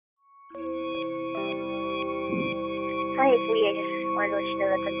Hi, it's me. I just wanted to let you know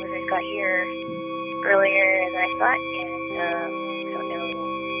that the movers got here earlier than I thought, and I don't know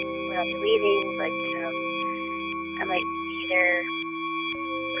when I'll be leaving, but I might be there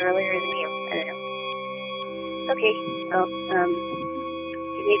earlier than you. I don't know. Okay, well,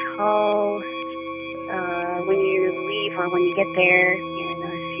 give me a call when you leave or when you get there, and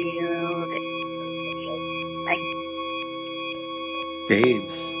I'll see you in a little bit. Okay, bye.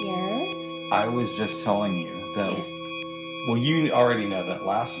 Babes, Yes? I was just telling you that, well, you already know that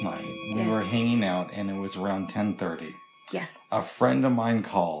last night we were hanging out and it was around 10:30. Yeah. A friend of mine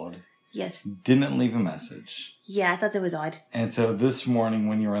called. Yes. Didn't leave a message. Yeah, I thought that was odd. And so this morning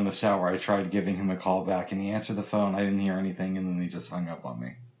when you were in the shower, I tried giving him a call back and he answered the phone. I didn't hear anything and then he just hung up on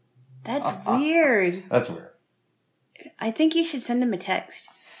me. That's weird. That's weird. I think you should send him a text.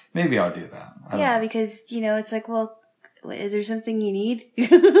 Maybe I'll do that. Yeah, because, it's like, well, is there something you need?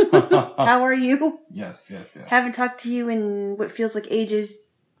 How are you? Yes. Haven't talked to you in what feels like ages.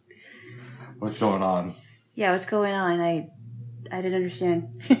 What's going on? Yeah, what's going on? I didn't understand.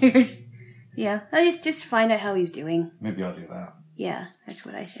 Yeah, I just find out how he's doing. Maybe I'll do that. Yeah, that's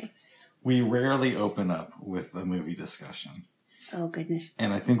what I say. We rarely open up with a movie discussion. Oh, goodness.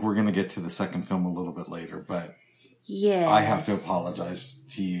 And I think we're going to get to the second film a little bit later, but yeah, I have to apologize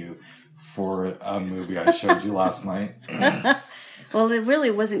to you for a movie I showed you last night. Well, it really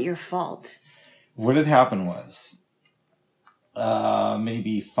wasn't your fault. What had happened was,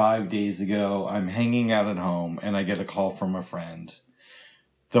 maybe 5 days ago, I'm hanging out at home and I get a call from a friend,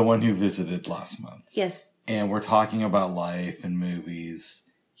 the one who visited last month. Yes. And we're talking about life and movies.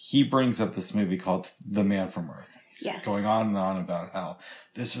 He brings up this movie called The Man from Earth. He's going on and on about how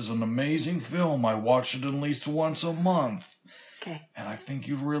this is an amazing film. I watch it at least once a month. Okay. And I think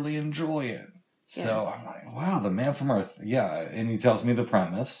you'd really enjoy it. Yeah. So I'm like, wow, The Man from Earth. Yeah. And he tells me the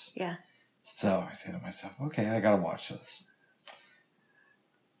premise. Yeah. So I say to myself, okay, I got to watch this.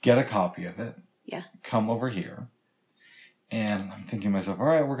 Get a copy of it. Yeah. Come over here. And I'm thinking to myself, all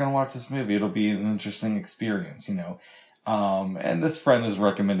right, we're going to watch this movie. It'll be an interesting experience, And this friend has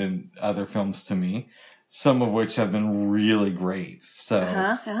recommended other films to me, some of which have been really great. So,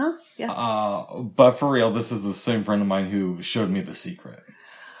 yeah. But for real, this is the same friend of mine who showed me The Secret.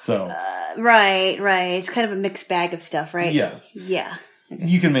 So, right. It's kind of a mixed bag of stuff, right? Yes. Yeah. Okay.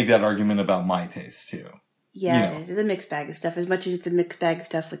 You can make that argument about my taste too. Yeah, it is. It's a mixed bag of stuff, as much as it's a mixed bag of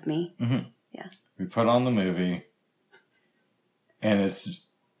stuff with me. Mm-hmm. Yeah. We put on the movie, and it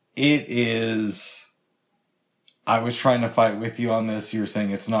is. I was trying to fight with you on this. You were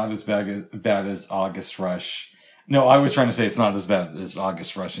saying it's not as bad as August Rush. No, I was trying to say it's not as bad as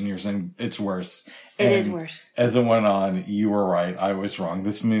August Rush, and you were saying it's worse. It is worse. As it went on, you were right. I was wrong.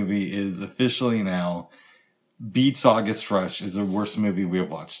 This movie is officially now beats August Rush as the worst movie we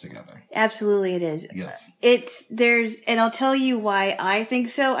have watched together. Absolutely, it is. Yes. And I'll tell you why I think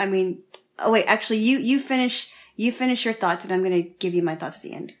so. I mean, actually, you finish your thoughts, and I'm going to give you my thoughts at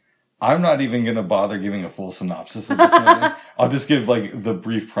the end. I'm not even going to bother giving a full synopsis of this movie. I'll just give the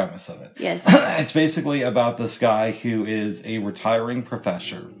brief premise of it. Yes. It's basically about this guy who is a retiring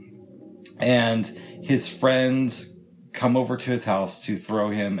professor, and his friends come over to his house to throw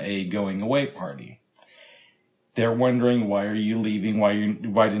him a going away party. They're wondering, why are you leaving?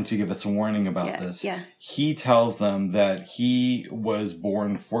 Why didn't you give us a warning about this? Yeah. He tells them that he was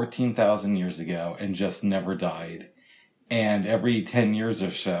born 14,000 years ago and just never died. And every 10 years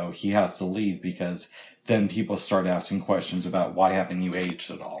or so, he has to leave because then people start asking questions about why haven't you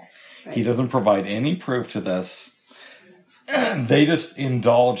aged at all? Right. He doesn't provide any proof to this. They just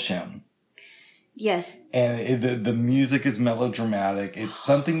indulge him. Yes. And the music is melodramatic. It's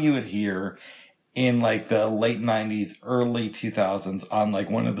something you would hear in the late 90s, early 2000s on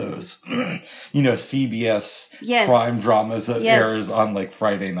one of those, CBS crime dramas that airs on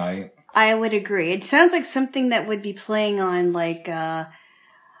Friday night. I would agree. It sounds like something that would be playing on I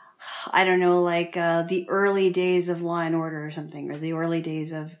don't know, the early days of Law and Order or something, or the early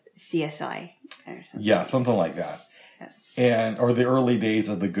days of CSI. Yeah, something like that. Or the early days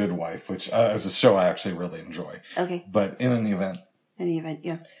of The Good Wife, which is a show I actually really enjoy. Okay. But in any event,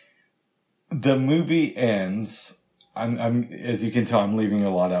 yeah. The movie ends. I'm as you can tell, I'm leaving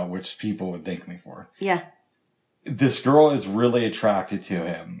a lot out, which people would thank me for. Yeah. This girl is really attracted to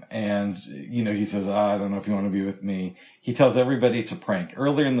him, and he says, I don't know if you want to be with me. He tells everybody it's a prank.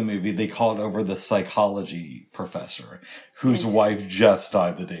 Earlier in the movie, they called over the psychology professor, whose wife just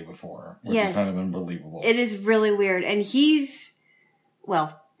died the day before, which is kind of unbelievable. It is really weird, and he's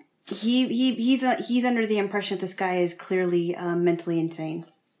under the impression that this guy is clearly mentally insane.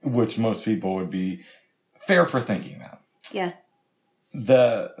 Which most people would be fair for thinking that. Yeah.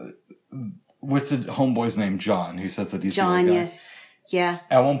 what's the homeboy's name? John, who says that he's John, the guy. yes. Yeah.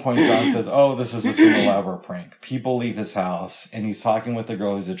 At one point, John says, "Oh, this was just an elaborate prank." People leave his house, and he's talking with the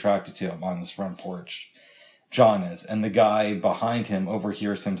girl who's attracted to him on his front porch. John is. And the guy behind him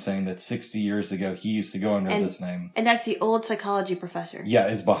overhears him saying that 60 years ago, he used to go under this name. And that's the old psychology professor. Yeah,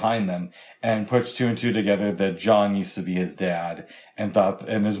 is behind them, and puts two and two together that John used to be his dad, and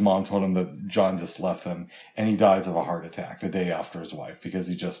his mom told him that John just left them, and he dies of a heart attack the day after his wife, because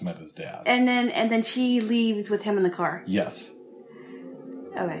he just met his dad. And then she leaves with him in the car. Yes.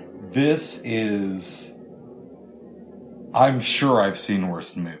 Okay. This is... I'm sure I've seen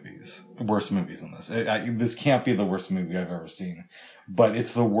worse movies than this. This can't be the worst movie I've ever seen, but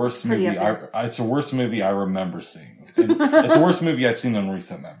it's the worst movie. It's the worst movie I remember seeing. It's the worst movie I've seen in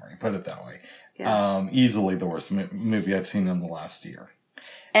recent memory. Put it that way. Yeah. Easily the worst movie I've seen in the last year.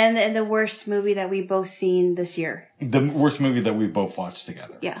 And the worst movie that we both seen this year. The worst movie that we both watched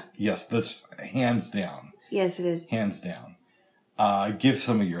together. Yeah. Yes, this hands down. Yes, it is. Hands down. Give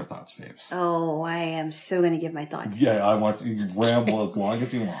some of your thoughts, babes. Oh, I am so going to give my thoughts. Yeah, I want you to ramble as long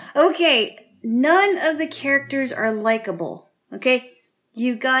as you want. Okay, none of the characters are likable. Okay,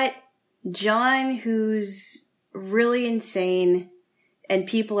 you got John, who's really insane, and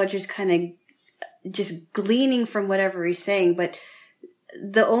people are just kind of just gleaning from whatever he's saying. But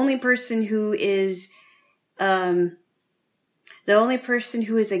the only person who is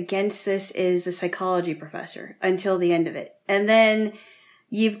against this is the psychology professor until the end of it. And then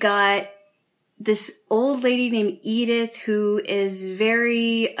you've got this old lady named Edith who is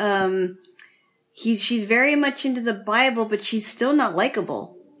very, she's very much into the Bible, but she's still not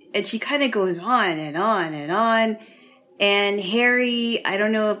likable. And she kind of goes on and on and on. And Harry, I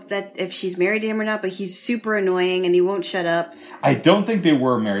don't know if she's married to him or not, but he's super annoying and he won't shut up. I don't think they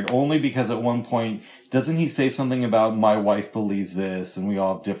were married, only because at one point, doesn't he say something about my wife believes this and we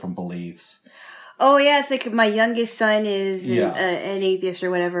all have different beliefs? Oh yeah, it's like my youngest son is an atheist or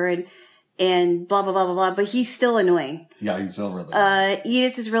whatever, and blah blah blah blah blah. But he's still annoying. Yeah, he's still really annoying.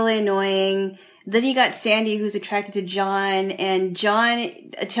 Edith is really annoying. Then you got Sandy, who's attracted to John, and John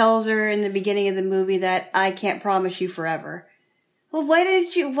tells her in the beginning of the movie that I can't promise you forever. Well, why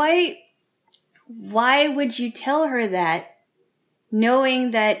would you tell her that, knowing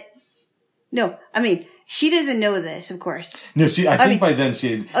that? No, I mean, she doesn't know this, of course. No, I think by then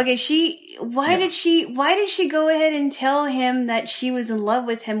she had... Okay, why did she go ahead and tell him that she was in love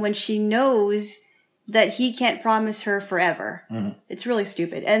with him when she knows that he can't promise her forever? Mm-hmm. It's really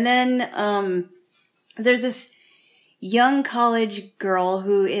stupid. And then, there's this young college girl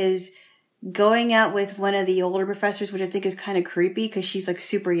who is going out with one of the older professors, which I think is kind of creepy because she's like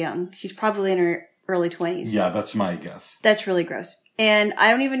super young. She's probably in her early 20s. Yeah, that's my guess. That's really gross. And I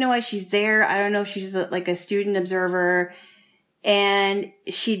don't even know why she's there. I don't know if she's like a student observer. And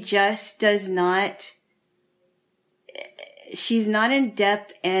she just does not, she's not in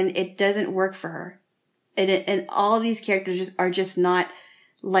depth and it doesn't work for her. And all these characters are just not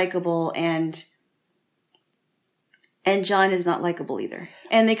likable, and John is not likable either.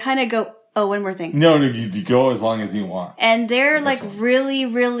 And they kind of go, oh, one more thing. No, you go as long as you want. And they're really,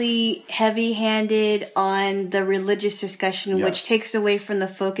 really heavy-handed on the religious discussion, which takes away from the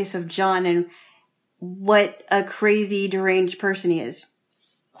focus of John and what a crazy, deranged person he is.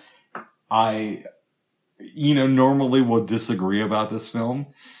 I, normally will disagree about this film.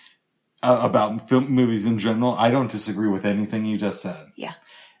 About movies in general. I don't disagree with anything you just said. Yeah.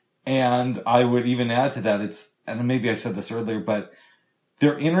 And I would even add to that, and maybe I said this earlier, but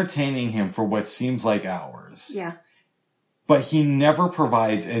they're entertaining him for what seems like hours. Yeah. But he never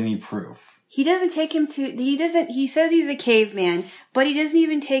provides any proof. He doesn't take him he says he's a caveman, but he doesn't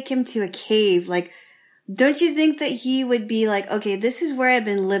even take him to a cave. Like, don't you think that he would be like, okay, this is where I've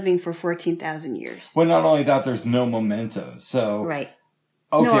been living for 14,000 years? Well, not only that, there's no mementos. So. Right.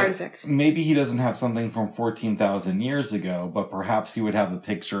 Okay, no artifacts. Maybe he doesn't have something from 14,000 years ago, but perhaps he would have a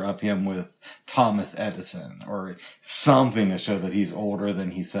picture of him with Thomas Edison or something to show that he's older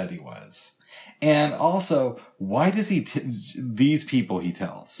than he said he was. And also, why does these people he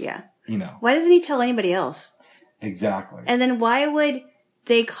tells? Yeah. Why doesn't he tell anybody else? Exactly. And then why would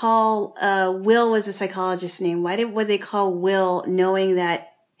they call, Will was a psychologist's name. Would they call Will knowing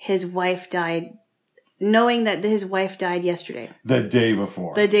that his wife died? Knowing that his wife died yesterday. The day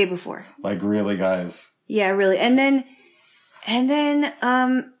before. Like, really, guys? Yeah, really. And then,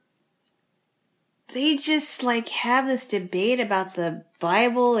 they just, have this debate about the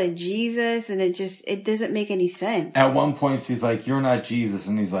Bible and Jesus, and it doesn't make any sense. At one point, she's like, you're not Jesus.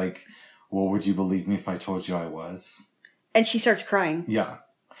 And he's like, well, would you believe me if I told you I was? And she starts crying. Yeah.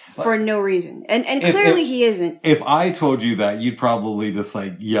 for no reason. And clearly he isn't. If I told you that, you'd probably just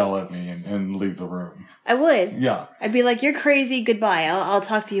like yell at me and leave the room. I would. Yeah. I'd be like, "You're crazy. Goodbye. I'll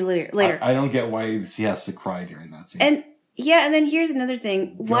talk to you later." I don't get why he has to cry during that scene. And then here's another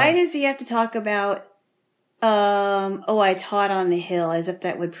thing. Why does he have to talk about, I taught on the hill, as if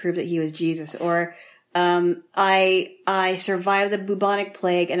that would prove that he was Jesus, or I survived the bubonic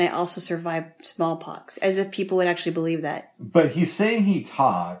plague and I also survived smallpox, as if people would actually believe that. But he's saying he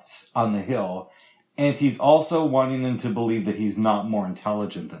taught on the hill, and he's also wanting them to believe that he's not more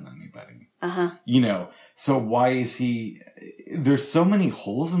intelligent than anybody. So why is he... There's so many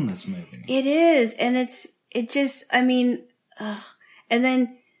holes in this movie. It is, and and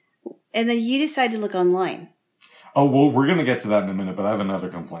then you decide to look online. Oh, well, we're going to get to that in a minute, but I have another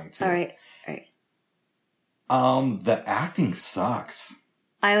complaint too. All right. The acting sucks.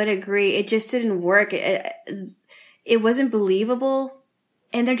 I would agree. It just didn't work. It wasn't believable.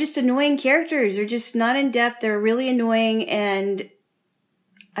 And they're just annoying characters. They're just not in depth. They're really annoying. And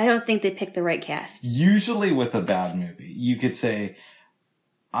I don't think they picked the right cast. Usually with a bad movie, you could say,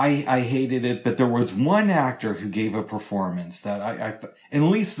 I hated it, but there was one actor who gave a performance that at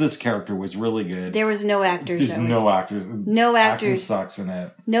least this character was really good. There was no actors. There's no actors. No actors. Acting sucks in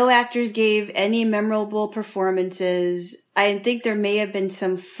it. No actors gave any memorable performances. I think there may have been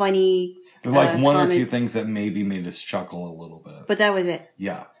some funny one comments, or two things that maybe made us chuckle a little bit. But that was it.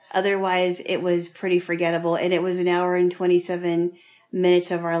 Yeah. Otherwise, it was pretty forgettable. And it was an hour and 27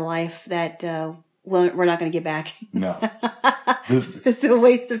 minutes of our life that we're not going to get back. No. It's a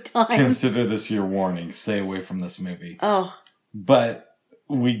waste of time. Consider this your warning. Stay away from this movie. Oh. But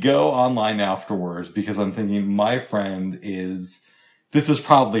we go online afterwards because I'm thinking my friend this is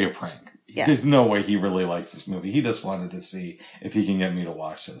probably a prank. Yeah. There's no way he really likes this movie. He just wanted to see if he can get me to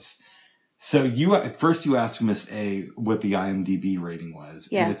watch this. So you asked Miss A what the IMDb rating was.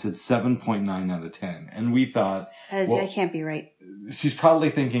 Yeah. And it said 7.9 out of 10. And we thought, that can't be right. She's probably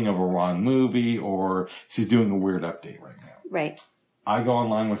thinking of a wrong movie, or she's doing a weird update right now. Right. I go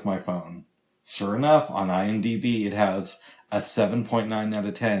online with my phone. Sure enough, on IMDb, it has a 7.9 out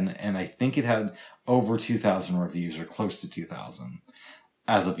of 10, and I think it had over 2,000 reviews, or close to 2,000,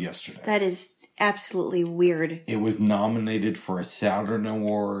 as of yesterday. That is absolutely weird. It was nominated for a Saturn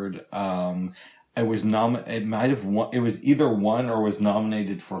Award. It was either won or was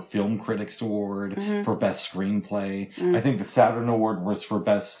nominated for Film Critics Award for Best Screenplay. I think the Saturn Award was for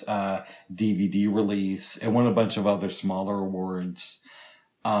Best DVD Release. It won a bunch of other smaller awards.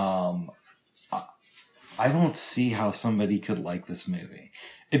 I don't see how somebody could like this movie.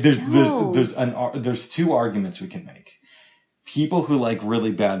 There's two arguments we can make. People who like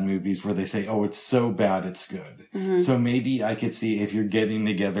really bad movies where they say, oh, it's so bad, it's good. So maybe I could see if you're getting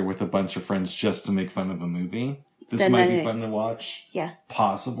together with a bunch of friends just to make fun of a movie, this might be fun to watch. Yeah.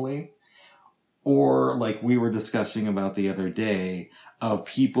 Possibly. Or like we were discussing about the other day, of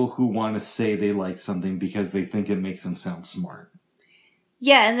people who want to say they like something because they think it makes them sound smart.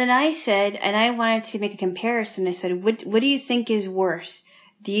 Yeah, and then I said, and I wanted to make a comparison, I said, what do you think is worse?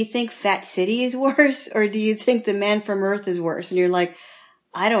 Do you think Fat City is worse, or do you think The Man from Earth is worse? And you're like,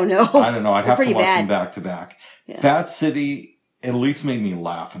 I don't know. I'd have to watch them back to back. Yeah. Fat City at least made me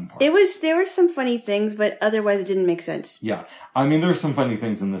laugh in parts. There were some funny things, but otherwise it didn't make sense. Yeah. I mean, there were some funny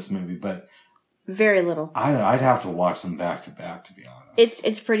things in this movie, but very little. I don't know. I'd have to watch them back to back, to be honest.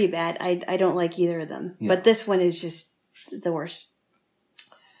 It's pretty bad. I don't like either of them. Yeah. But this one is just the worst.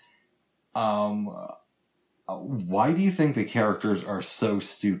 Why do you think the characters are so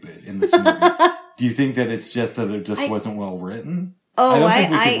stupid in this movie? Do you think that it's just that it just wasn't well written? Oh, I don't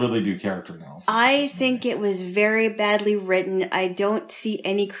think we could really do character analysis. I think it was very badly written. I don't see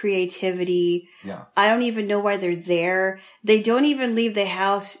any creativity. Yeah. I don't even know why they're there. They don't even leave the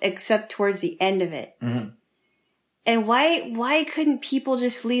house except towards the end of it. Mm-hmm. And why couldn't people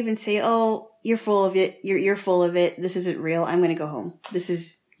just leave and say, oh, you're full of it. You're full of it. This isn't real. I'm going to go home. This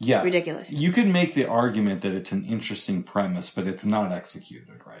is ridiculous. You can make the argument that it's an interesting premise, but it's not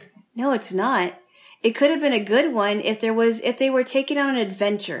executed right. No, it's not. It could have been a good one if they were taking on an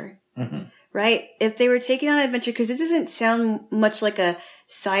adventure, right? If they were taking on an adventure, because it doesn't sound much like a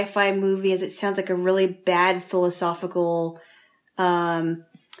sci-fi movie as it sounds like a really bad philosophical,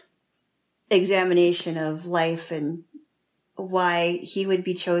 examination of life and why he would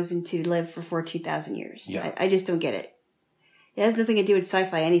be chosen to live for 14,000 years. Yeah. I just don't get it. It has nothing to do with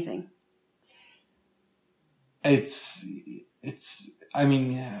sci-fi anything. It's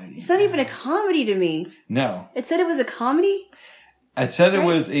not even a comedy to me. No. It said it was a comedy? It said it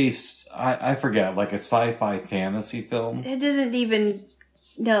was I forget, like a sci-fi fantasy film. It doesn't even,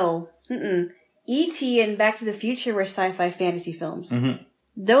 no. E.T. and Back to the Future were sci-fi fantasy films. Mm-hmm.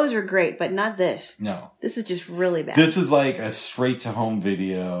 Those are great, but not this. No. This is just really bad. This is like a straight-to-home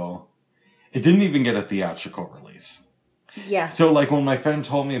video. It didn't even get a theatrical release. Yeah. So, like, when my friend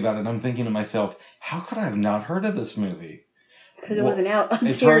told me about it, I'm thinking to myself, how could I have not heard of this movie? Because it wasn't out.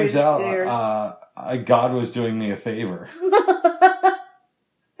 It turns out God was doing me a favor.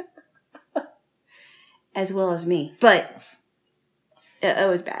 As well as me. But it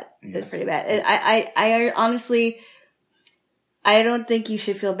was bad. It was pretty bad. And I honestly, I don't think you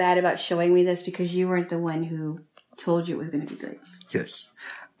should feel bad about showing me this because you weren't the one who told you it was going to be good. Yes.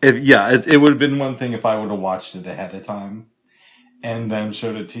 It would have been one thing if I would have watched it ahead of time and then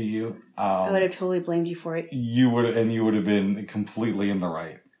showed it to you. I would have totally blamed you for it. You would have been completely in the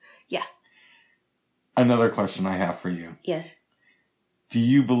right. Yeah. Another question I have for you. Yes. Do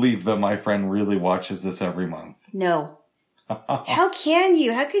you believe that my friend really watches this every month? No. How can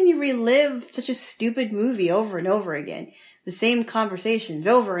you? How can you relive such a stupid movie over and over again? The same conversations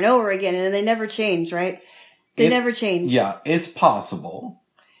over and over again, and they never change, right? They never change. Yeah, it's possible.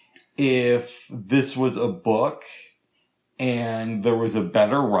 If this was a book and there was a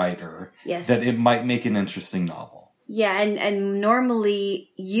better writer, yes, that it might make an interesting novel. Yeah, and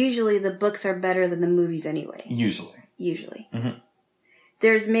usually the books are better than the movies anyway. Usually. Mm-hmm.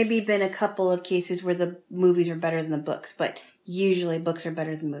 There's maybe been a couple of cases where the movies are better than the books, but usually books are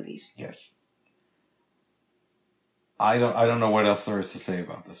better than movies. Yes. I don't know what else there is to say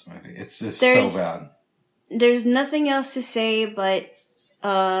about this movie. It's just so bad. There's nothing else to say, but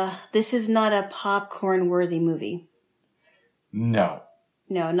this is not a popcorn worthy movie. No.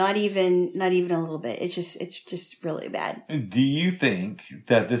 No, not even a little bit. It's just really bad. Do you think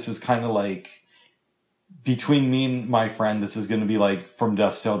that this is kind of like, between me and my friend, this is going to be like From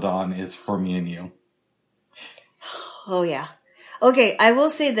Dusk Till Dawn is for me and you? Oh, yeah. Okay, I will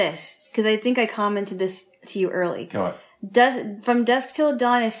say this, because I think I commented this to you early. Go ahead. From Dusk Till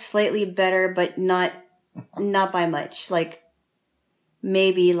Dawn is slightly better, but not by much. Like,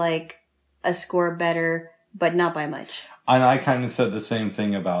 maybe like a score better, but not by much. And I kind of said the same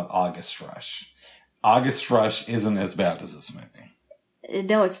thing about August Rush. August Rush isn't as bad as this movie.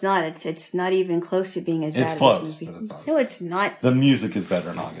 No, it's not. It's not even close to being as bad as close, this movie. but it's not. No, it's not. The music is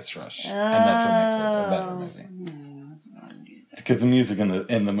better in August Rush. And that's what makes it a better movie. Because the music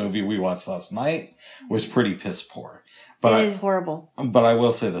in the movie we watched last night was pretty piss poor. But it is horrible. But I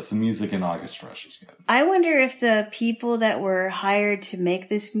will say this, the music in August Rush is good. I wonder if the people that were hired to make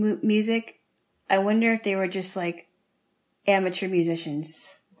this music, I wonder if they were just like amateur musicians.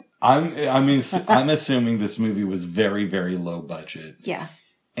 I'm assuming this movie was very, very low budget. Yeah.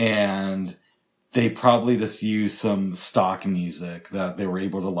 And they probably just used some stock music that they were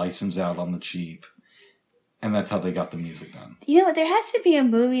able to license out on the cheap. And that's how they got the music done. You know what? There has to be a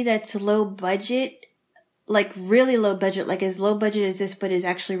movie that's low budget, like really low budget, like as low budget as this, but is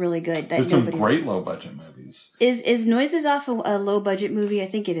actually really good. There's some great low budget movies. Is Noises Off a low budget movie? I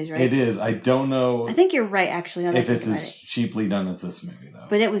think it is, right? It is. I don't know. I think you're right, actually. If it's as cheaply done as this movie, though.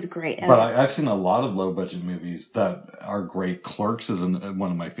 But it was great. But I've seen a lot of low budget movies that are great. Clerks is one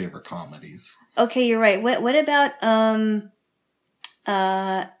of my favorite comedies. Okay, you're right. What about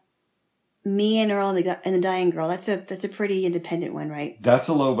Me and Earl and the Dying Girl? That's a pretty independent one, right? That's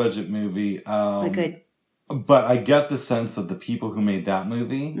a low budget movie. Good. But I get the sense that the people who made that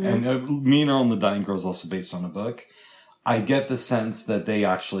movie, mm-hmm. and Me and Earl and the Dying Girl is also based on a book, I get the sense that they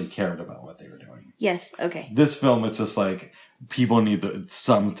actually cared about what they were doing. Yes, okay. This film, it's just like, people need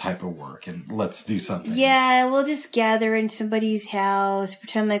some type of work, and let's do something. Yeah, we'll just gather in somebody's house,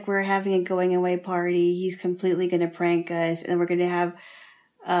 pretend like we're having a going away party. He's completely going to prank us, and we're going to have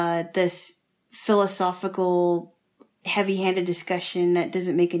this philosophical, heavy-handed discussion that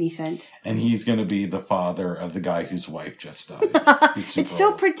doesn't make any sense. And he's going to be the father of the guy whose wife just died. It's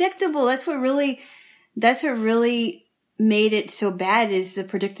so predictable. That's what really made it so bad, is the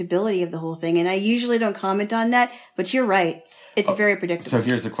predictability of the whole thing. And I usually don't comment on that, but you're right. It's very predictable. So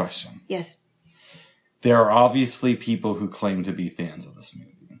here's a question. Yes. There are obviously people who claim to be fans of this movie.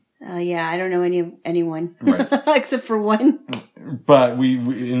 Yeah, I don't know anyone. Right. Except for one. But we,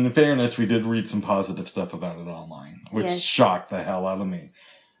 in fairness, we did read some positive stuff about it online, which shocked the hell out of me.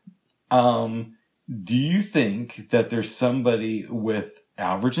 Do you think that there's somebody with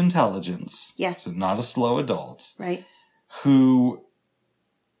average intelligence, so not a slow adult, right, who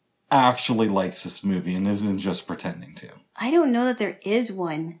actually likes this movie and isn't just pretending to? I don't know that there is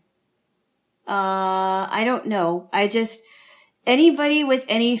one. I don't know. Anybody with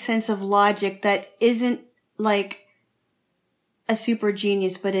any sense of logic that isn't like a super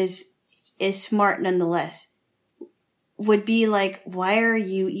genius, but is smart nonetheless, would be like, why are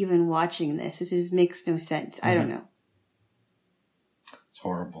you even watching this? This makes no sense. Mm-hmm. I don't know. It's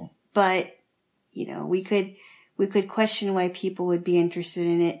Horrible. But, you know, we could question why people would be interested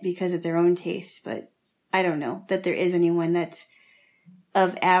in it because of their own tastes, but I don't know that there is anyone that's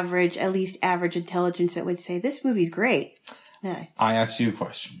of average, at least average intelligence that would say, this movie's great. No. I asked you a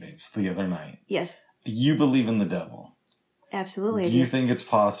question, babes, the other night. Yes. You believe in the devil. Absolutely. Do you think it's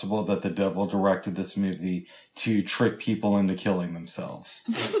possible that the devil directed this movie to trick people into killing themselves?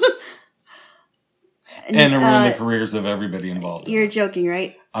 And ruin the careers of everybody involved. You're joking,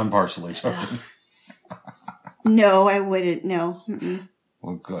 right? I'm partially joking. No, I wouldn't. No. Mm-mm.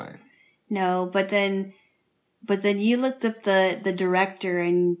 Well, good. No, but then you looked up the director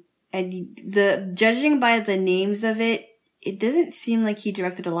and the judging by the names of it doesn't seem like he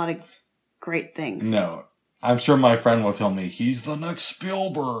directed a lot of great things. No. I'm sure my friend will tell me, he's the next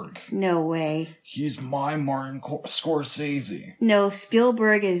Spielberg. No way. He's my Martin Scorsese. No,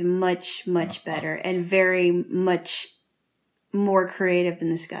 Spielberg is much, much better and very much more creative than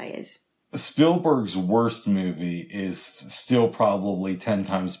this guy is. Spielberg's worst movie is still probably 10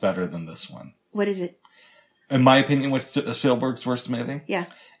 times better than this one. What is it? In my opinion, what's Spielberg's worst movie? Yeah.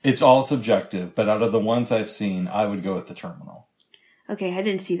 It's all subjective, but out of the ones I've seen, I would go with The Terminal. Okay, I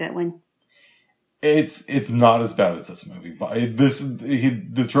didn't see that one. It's not as bad as this movie, but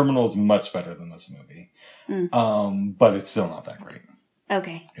The Terminal is much better than this movie. But it's still not that great.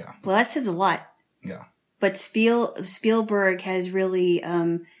 Okay. Yeah. Well, that says a lot. Yeah. But Spielberg has really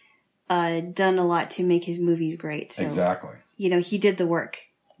done a lot to make his movies great. So, exactly. You know, he did the work.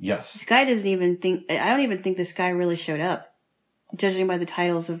 Yes. This guy doesn't even think, I don't even think this guy really showed up, judging by the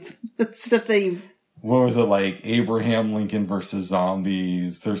titles of stuff that he... What was it, like Abraham Lincoln versus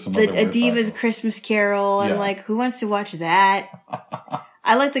Zombies? There's some other A Diva's titles. Christmas Carol. I'm like, who wants to watch that?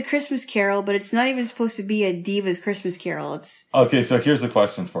 I like the Christmas Carol, but it's not even supposed to be a Diva's Christmas Carol. It's... Okay, so here's a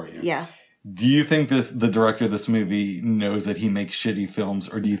question for you. Yeah. Do you think the director of this movie knows that he makes shitty films,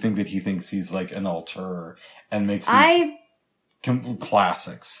 or do you think that he thinks he's like an auteur and makes these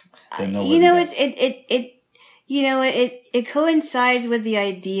classics that nobody gets? It coincides with the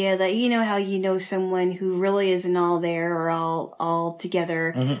idea that, you know how you know someone who really isn't all there or all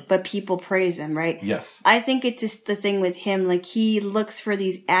together, but people praise them, right? Yes. I think it's just the thing with him, like he looks for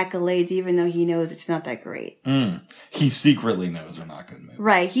these accolades even though he knows it's not that great. He secretly knows they're not good movies.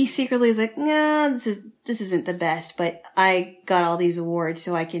 Right. He secretly is like, no, this isn't the best, but I got all these awards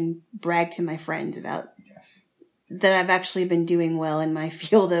so I can brag to my friends about that I've actually been doing well in my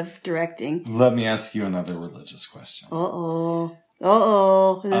field of directing. Let me ask you another religious question. Uh-oh.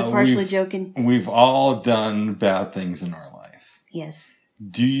 Is it partially joking? We've all done bad things in our life. Yes.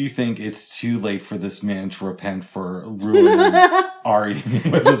 Do you think it's too late for this man to repent for ruining our evening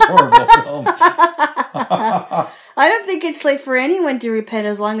with this horrible film? I don't think it's late for anyone to repent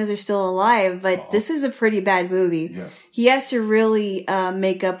as long as they're still alive, but this is a pretty bad movie. Yes. He has to really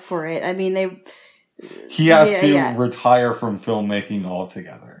make up for it. I mean, he has to retire from filmmaking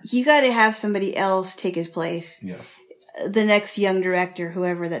altogether. You got to have somebody else take his place. Yes. The next young director,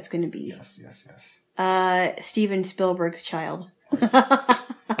 whoever that's going to be. Yes. Steven Spielberg's child.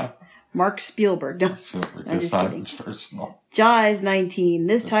 Mark Spielberg. No, Spielberg. This time it's personal. Jaw is 19.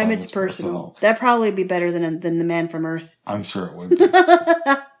 This time it's personal. That'd probably be better than The Man from Earth. I'm sure it would be.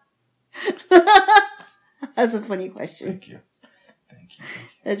 That's a funny question. Thank you.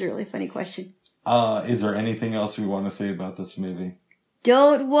 That's a really funny question. Is there anything else we want to say about this movie?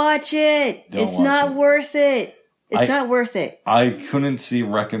 Don't watch it. It's not worth it. It's not worth it. I couldn't see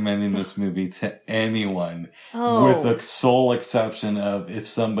recommending this movie to anyone with the sole exception of if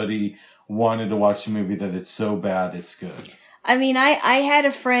somebody wanted to watch a movie that it's so bad it's good. I mean, I had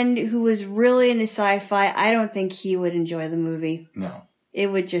a friend who was really into sci-fi. I don't think he would enjoy the movie. No.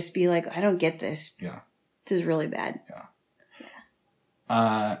 It would just be like, I don't get this. Yeah. This is really bad. Yeah.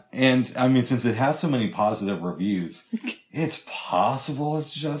 And I mean, since it has so many positive reviews, it's possible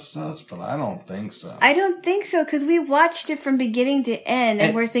it's just us, but I don't think so. I don't think so, because we watched it from beginning to end,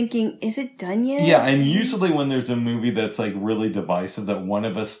 and we're thinking, is it done yet? Yeah, and usually when there's a movie that's like really divisive that one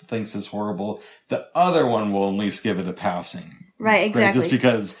of us thinks is horrible, the other one will at least give it a passing. Right, exactly. Just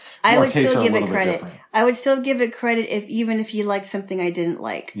because I would still give it credit. I would still give it credit even if you liked something I didn't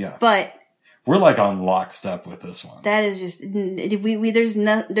like. Yeah. But we're like on lockstep with this one. That is just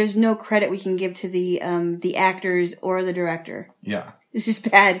there's no credit we can give to the actors or the director. Yeah. It's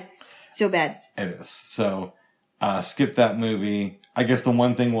just bad. So bad. It is. So skip that movie. I guess the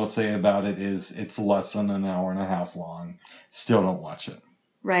one thing we'll say about it is it's less than an hour and a half long. Still don't watch it.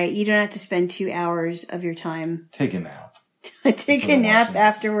 Right. You don't have to spend 2 hours of your time. Take a nap. Take a nap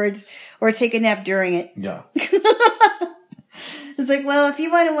afterwards or take a nap during it. Yeah. It's like, well, if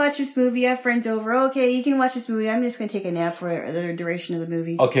you want to watch this movie, I have friends over. Okay, you can watch this movie. I'm just going to take a nap for the duration of the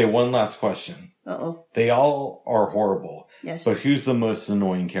movie. Okay, one last question. Uh-oh. They all are horrible. Yes. But who's the most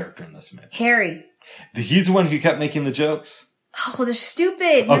annoying character in this movie? Harry. He's the one who kept making the jokes? Oh, they're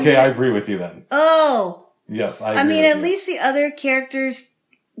stupid. Okay, I agree with you then. Oh. Yes, I mean, at least the other characters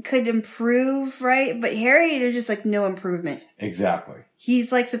could improve, right? But Harry, there's just like no improvement. Exactly.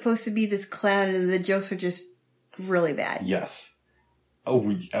 He's like supposed to be this clown and the jokes are just really bad. Yes.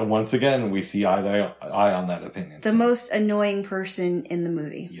 Oh, once again, we see eye to eye on that opinion. The most annoying person in the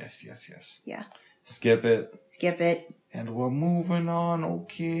movie. Yes. Yeah. Skip it. Skip it. And we're moving on,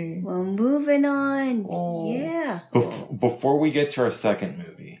 okay? Well, moving on. Oh. Yeah. Before we get to our second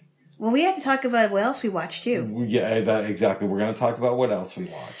movie. Well, we have to talk about what else we watched, too. Yeah, exactly. We're going to talk about what else we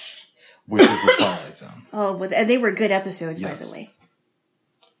watched, which is The Twilight Zone. Oh, but they were good episodes, yes. By the way.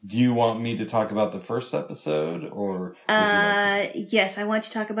 Do you want me to talk about the first episode, or? Yes, I want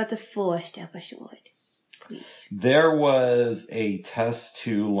to talk about the first episode. Please. There was a test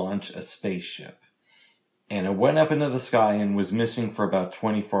to launch a spaceship, and it went up into the sky and was missing for about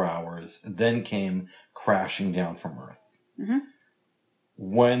 24 hours, then came crashing down from Earth. Mm-hmm.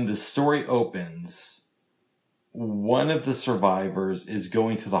 When the story opens, one of the survivors is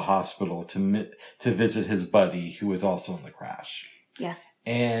going to the hospital to visit his buddy who was also in the crash. Yeah.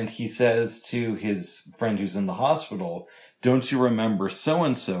 And he says to his friend who's in the hospital, "Don't you remember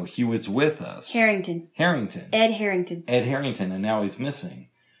so-and-so? He was with us." Harrington. Ed Harrington. And now he's missing.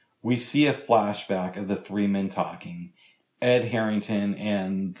 We see a flashback of the three men talking. Ed Harrington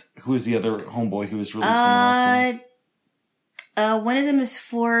and who is the other homeboy who was released from the hospital? One of them is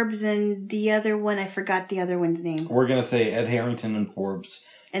Forbes and the other one, I forgot the other one's name. We're going to say Ed Harrington and Forbes.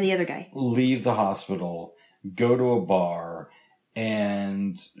 And the other guy. Leave the hospital, go to a bar,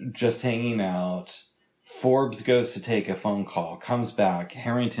 and just hanging out. Forbes goes to take a phone call, comes back,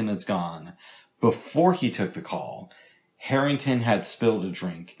 Harrington is gone. Before he took the call, Harrington had spilled a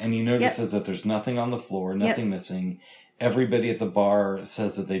drink, and he notices that there's nothing on the floor, nothing missing. Everybody at the bar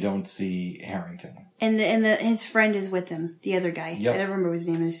says that they don't see Harrington. And his friend is with him, the other guy. I don't remember what his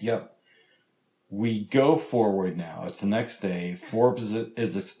name is. Yep. We go forward now. It's the next day. Forbes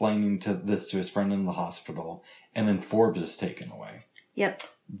is explaining this to his friend in the hospital, and then Forbes is taken away. Yep.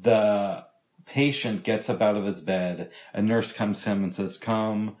 The patient gets up out of his bed. A nurse comes to him and says,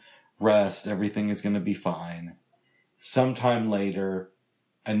 "Come, rest. Everything is going to be fine." Sometime later,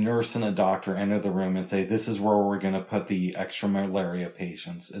 a nurse and a doctor enter the room and say, "This is where we're going to put the extra malaria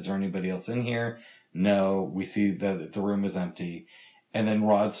patients. Is there anybody else in here?" No. We see that the room is empty. And then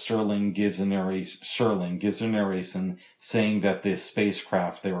Rod Serling gives a narration saying that the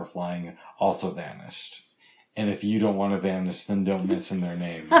spacecraft they were flying also vanished. And if you don't want to vanish, then don't mention their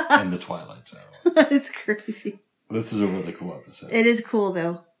name in the Twilight Zone. That's crazy. This is a really cool episode. It is cool,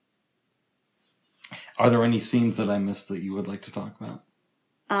 though. Are there any scenes that I missed that you would like to talk about?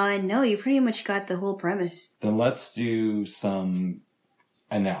 No, you pretty much got the whole premise. Then let's do some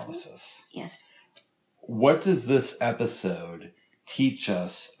analysis. Yes. What does this episode teach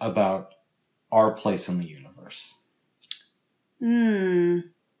us about our place in the universe? You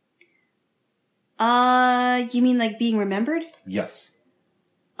mean like being remembered? Yes.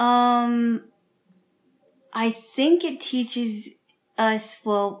 I think it teaches us,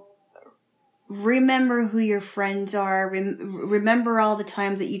 remember who your friends are. Remember all the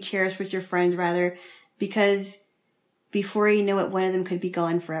times that you cherished with your friends, rather, because before you know it, one of them could be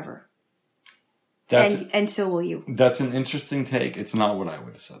gone forever. And so will you. That's an interesting take. It's not what I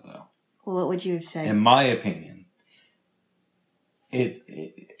would have said, though. Well, what would you have said? In my opinion,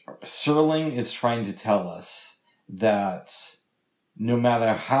 Serling is trying to tell us that no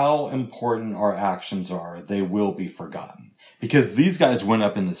matter how important our actions are, they will be forgotten. Because these guys went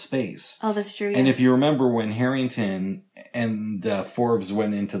up into space. Oh, that's true. And if you remember when Harrington and Forbes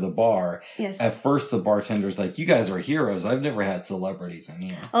went into the bar, at first the bartender's like, "You guys are heroes. I've never had celebrities in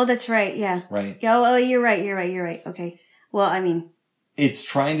here." Oh, that's right. Yeah. Right? Yeah, oh, you're right. Okay. Well, I mean, it's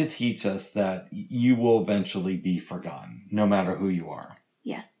trying to teach us that you will eventually be forgotten, no matter who you are.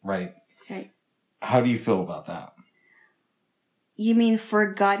 Yeah. Right? Right. How do you feel about that? You mean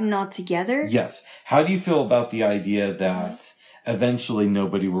forgotten altogether? Yes. How do you feel about the idea that eventually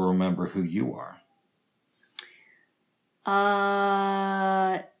nobody will remember who you are?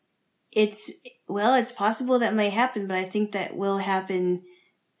 It's possible that might happen, but I think that will happen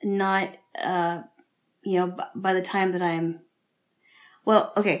not, by the time that I'm,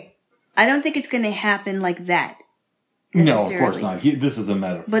 okay. I don't think it's going to happen like that. No, of course not. This is a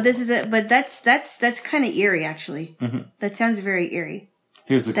metaphor. But that's kind of eerie, actually. Mm-hmm. That sounds very eerie.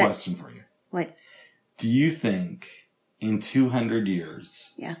 Here's a question for you. What? Do you think in 200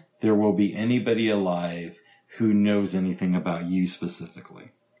 years, Yeah. there will be anybody alive who knows anything about you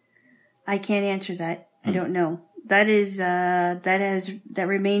specifically? I can't answer that. I don't know. That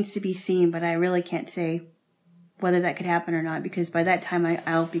remains to be seen, but I really can't say whether that could happen or not, because by that time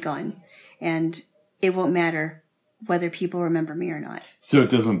I'll be gone, and it won't matter whether people remember me or not. So it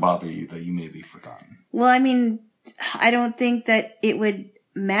doesn't bother you that you may be forgotten? Well, I mean, I don't think that it would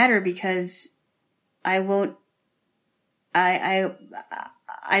matter, because I won't. I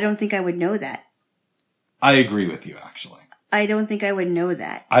don't think I would know that. I agree with you, actually. I don't think I would know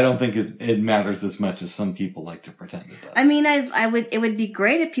that. I don't think it matters as much as some people like to pretend it does. I mean, it would be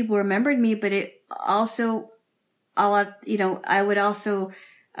great if people remembered me, but it also, I would also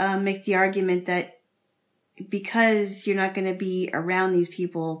make the argument that because you're not going to be around these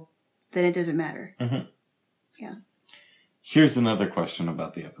people, then it doesn't matter. Mm-hmm. Yeah. Here's another question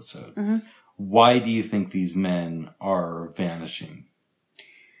about the episode. Mm-hmm. Why do you think these men are vanishing?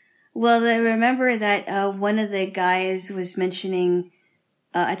 Well, I remember that one of the guys was mentioning,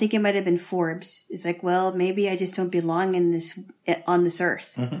 I think it might have been Forbes. It's like, well, maybe I just don't belong on this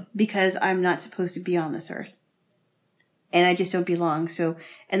earth, because I'm not supposed to be on this earth, and I just don't belong. So,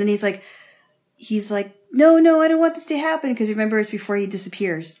 and then he's like, no, I don't want this to happen, because remember, it's before he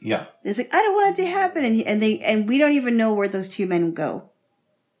disappears. Yeah, it's like, I don't want it to happen, and we don't even know where those two men go.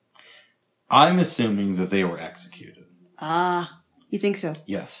 I'm assuming that they were executed. Ah, you think so?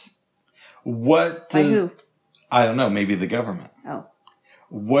 Yes. What? By who? I don't know. Maybe the government. Oh.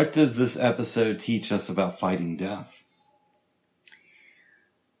 What does this episode teach us about fighting death?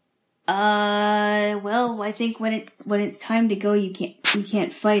 Well, I think when it's time to go, you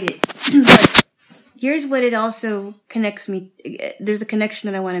can't fight it. But here's what it also connects me. There's a connection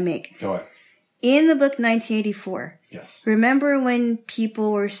that I want to make. Go ahead. In the book 1984. Yes. Remember when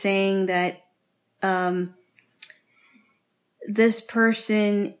people were saying that, this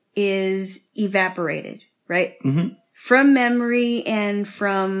person is evaporated, right? Mm-hmm. From memory and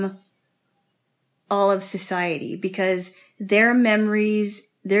from all of society, because their memories,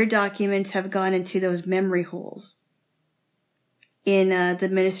 their documents have gone into those memory holes in the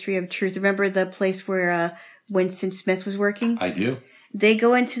Ministry of Truth. Remember the place where Winston Smith was working? I do. They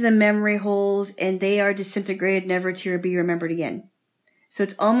go into the memory holes and they are disintegrated, never to be remembered again. So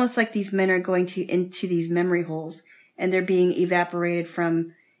it's almost like these men are going into these memory holes, and they're being evaporated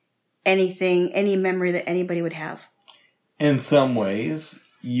from any memory that anybody would have. In some ways,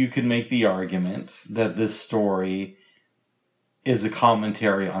 you could make the argument that this story is a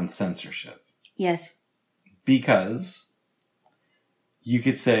commentary on censorship. Yes. Because you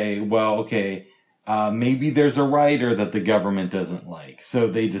could say, well, okay, maybe there's a writer that the government doesn't like, so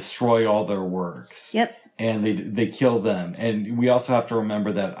they destroy all their works. Yep. And they kill them. And we also have to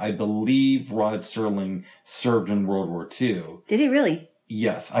remember that I believe Rod Serling served in World War II. Did he really?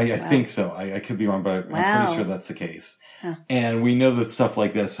 Yes, I think so. I could be wrong, but I'm pretty sure that's the case. Huh. And we know that stuff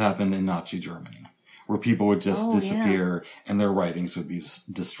like this happened in Nazi Germany, where people would just disappear and their writings would be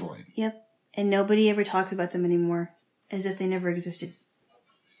destroyed. Yep. And nobody ever talks about them anymore, as if they never existed.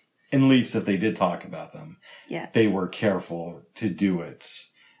 At least if they did talk about them, they were careful to do it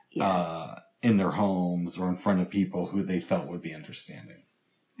in their homes or in front of people who they felt would be understanding.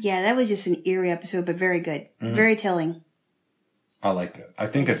 Yeah, that was just an eerie episode, but very good. Mm-hmm. Very telling. I liked it. I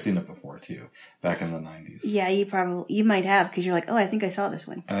think I've seen it before too, back in the 90s. Yeah, you might have, because you're like, oh, I think I saw this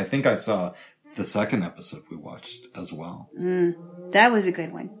one. And I think I saw the second episode we watched as well. That was a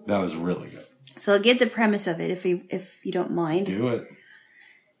good one. That was really good. So I'll get the premise of it if you don't mind. Do it.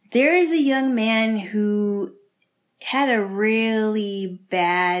 There is a young man who had a really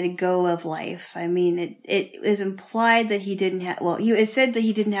bad go of life. I mean, it was implied that he didn't have, it said that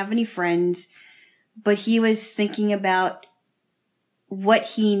he didn't have any friends, but he was thinking about what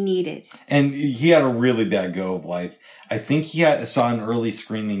he needed. And he had a really bad go of life. I think he saw an early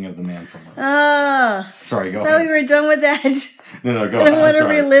screening of The Man from Earth. Oh. Sorry, go ahead. I thought we were done with that. No, go ahead. I don't want to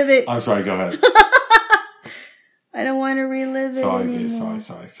relive it. I'm sorry, go ahead. I don't want to relive it anymore.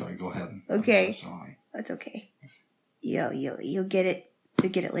 Sorry, go ahead. Okay. I'm so sorry. That's okay. You'll get it.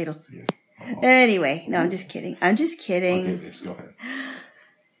 You'll get it later. Yes. Anyway, no, I'm just kidding. Okay, yes, go ahead.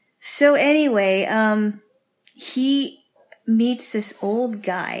 So anyway, he meets this old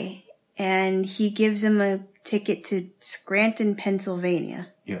guy, and he gives him a ticket to Scranton, Pennsylvania.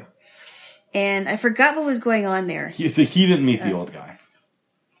 Yeah. And I forgot what was going on there. So he didn't meet the old guy.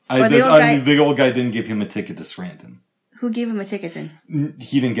 The old guy didn't give him a ticket to Scranton. Who gave him a ticket then?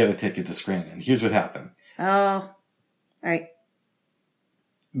 He didn't get a ticket to Scranton. Here's what happened. Oh, all right.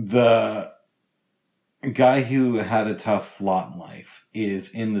 The guy who had a tough lot in life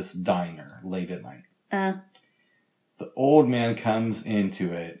is in this diner late at night. the old man comes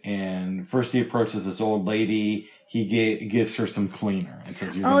into it, and first he approaches this old lady. He gives her some cleaner and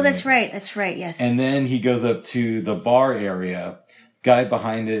says, "Oh, that's right. That's right. Yes." And then he goes up to the bar area. Guy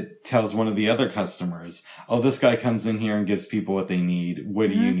behind it tells one of the other customers, "Oh, this guy comes in here and gives people what they need. What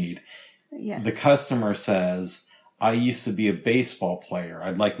do you need?" Yeah. The customer says, "I used to be a baseball player.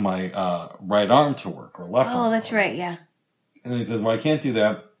 I'd like my right arm to work or left arm." Oh, that's right. Yeah. And he says, "Well, I can't do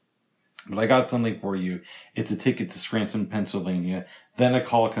that, but I got something for you. It's a ticket to Scranton, Pennsylvania." Then a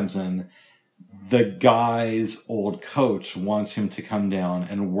call comes in. The guy's old coach wants him to come down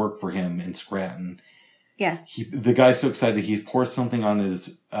and work for him in Scranton. Yeah. The guy's so excited, he pours something on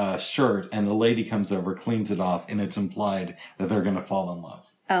his shirt, and the lady comes over, cleans it off, and it's implied that they're going to fall in love.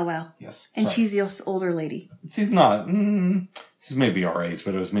 Oh, wow. Yes. And Sorry. she's the older lady. She's not. She's maybe our age,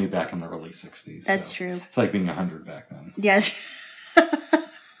 but it was made back in the early 60s. That's so true. It's like being 100 back then. Yes.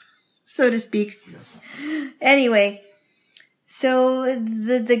 So to speak. Yes. Anyway, so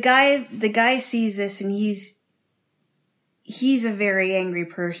the guy sees this, and he's a very angry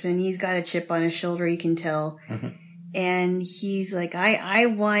person. He's got a chip on his shoulder, you can tell. Mm-hmm. And he's like, I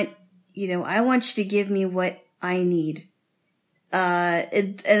want you to give me what I need.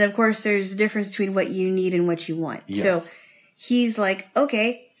 And of course there's a difference between what you need and what you want. Yes. So he's like,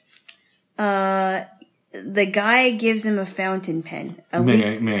 okay. The guy gives him a fountain pen. May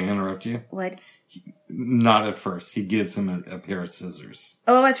I interrupt you? What? Not at first. He gives him a pair of scissors.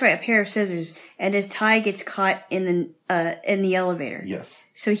 Oh, that's right, a pair of scissors. And his tie gets caught in the elevator. Yes.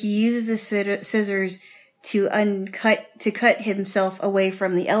 So he uses the scissors to cut himself away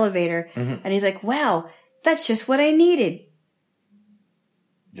from the elevator. Mm-hmm. And he's like, wow, that's just what I needed.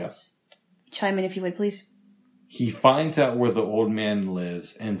 Yes. Chime in if you would, please. He finds out where the old man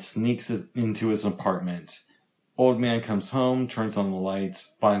lives and sneaks into his apartment. Old man comes home, turns on the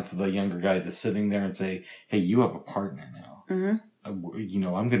lights, finds the younger guy that's sitting there and say, "Hey, you have a partner now. Mm-hmm.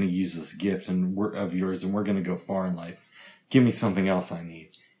 I'm going to use this gift of yours, and we're going to go far in life. Give me something else I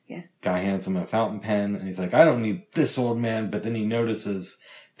need." Yeah. Guy hands him a fountain pen, and he's like, "I don't need this, old man." But then he notices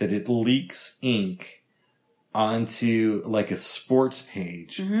that it leaks ink onto like a sports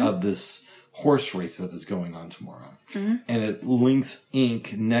page of this horse race that is going on tomorrow. Mm-hmm. And it links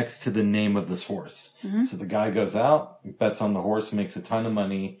ink next to the name of this horse. Mm-hmm. So the guy goes out, bets on the horse, makes a ton of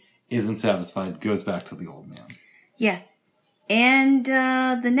money, isn't satisfied, goes back to the old man. Yeah. And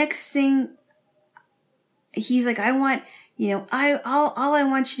the next thing, he's like, I want, all I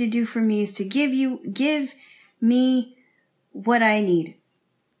want you to do for me is to give me what I need.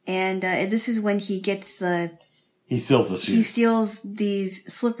 And this is when he gets he steals the shoes. He steals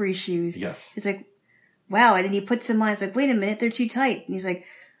these slippery shoes. Yes. It's like, wow. And then he puts them on. It's like, wait a minute, they're too tight. And he's like,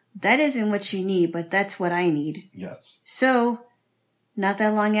 that isn't what you need, but that's what I need. Yes. So, not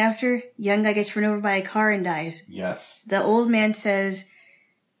that long after, young guy gets run over by a car and dies. Yes. The old man says,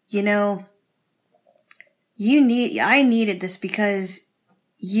 I needed this because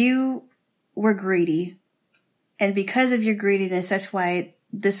you were greedy. And because of your greediness, that's why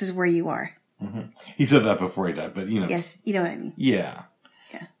this is where you are. Mm-hmm. He said that before he died, but Yes, you know what I mean. Yeah.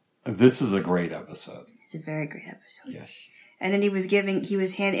 Yeah. This is a great episode. It's a very great episode. Yes. And then and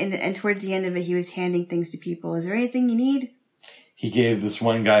towards the end of it, he was handing things to people. Is there anything you need? He gave this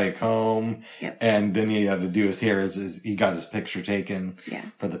one guy a comb. Yep. And then he had to do his hair. He got his picture taken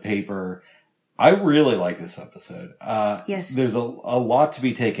for the paper. I really like this episode. Yes. There's a lot to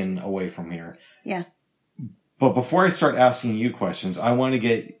be taken away from here. Yeah. But before I start asking you questions, I want to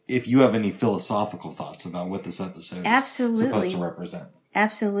get if you have any philosophical thoughts about what this episode is supposed to represent.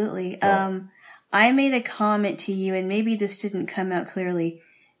 Absolutely. I made a comment to you, and maybe this didn't come out clearly,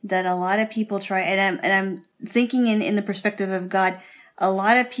 that a lot of people try, and I'm thinking in the perspective of God, a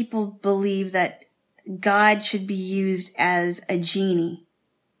lot of people believe that God should be used as a genie.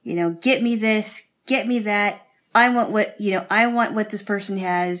 Get me this, get me that. I want what this person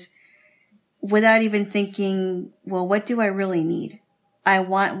has. Without even thinking, well, what do I really need? I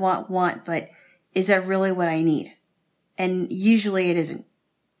want, but is that really what I need? And usually it isn't.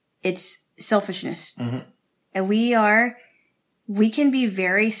 It's selfishness. Mm-hmm. And we can be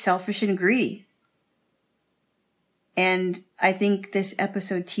very selfish and greedy. And I think this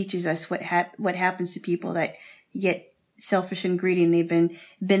episode teaches us what happens to people that get selfish and greedy, and they've been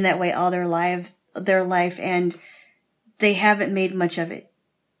that way all their life, and they haven't made much of it.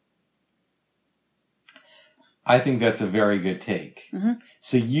 I think that's a very good take. Mm-hmm.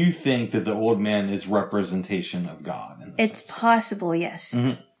 So you think that the old man is representation of God? In this it's possible, yes.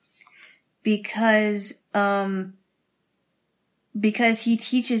 Mm-hmm. Because he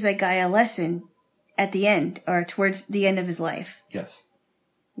teaches that guy a lesson at the end, or towards the end of his life. Yes.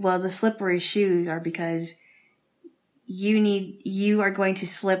 Well, the slippery shoes are because you are going to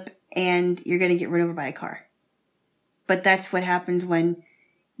slip and you're going to get run over by a car. But that's what happens when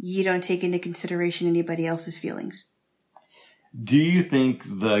you don't take into consideration anybody else's feelings. Do you think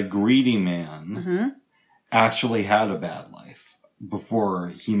the greedy man actually had a bad life before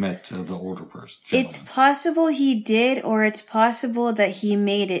he met the older person? It's possible he did, or it's possible that he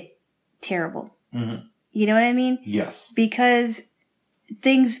made it terrible. Mm-hmm. You know what I mean? Yes. Because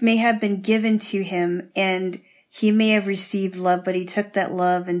things may have been given to him and he may have received love, but he took that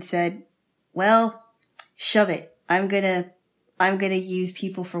love and said, well, shove it. I'm gonna use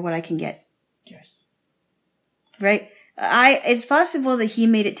people for what I can get. Yes. Right? It's possible that he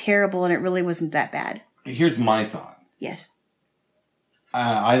made it terrible and it really wasn't that bad. Here's my thought. Yes.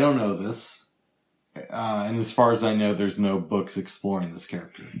 I don't know this. And as far as I know, there's no books exploring this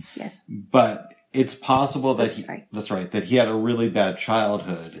character. Yes. But it's possible that that he had a really bad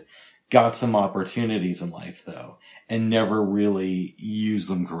childhood, got some opportunities in life though, and never really used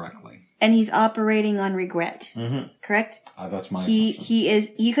them correctly. And he's operating on regret. Mm-hmm. Correct? That's my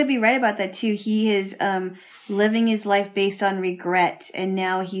assumption. You could be right about that too. He is, living his life based on regret, and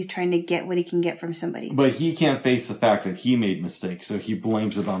now he's trying to get what he can get from somebody. But he can't face the fact that he made mistakes, so he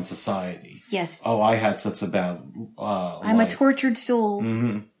blames it on society. Yes. Oh, I had such a bad I'm life. a tortured soul.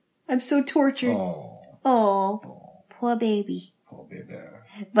 Mm-hmm. I'm so tortured. Oh, poor baby. Poor baby.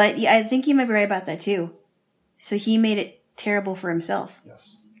 But yeah, I think you might be right about that too. So he made it terrible for himself.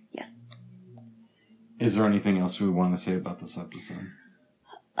 Yes. Yeah. Is there anything else we want to say about this episode?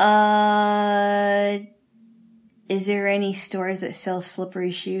 Is there any stores that sell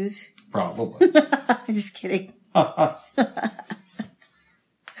slippery shoes? Probably. I'm just kidding. But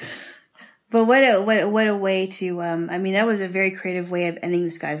what a way to, I mean, that was a very creative way of ending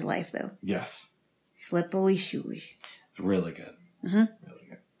this guy's life, though. Yes. Slippery shoes. It's really good. Mm-hmm. Really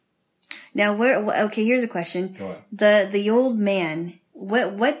good. Now, okay, here's a question. Go ahead. The old man,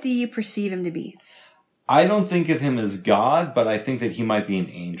 what do you perceive him to be? I don't think of him as God, but I think that he might be an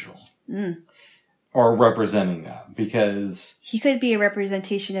angel. Mm. Or representing that, because... He could be a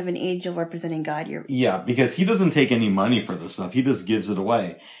representation of an angel representing God. Yeah, because he doesn't take any money for this stuff. He just gives it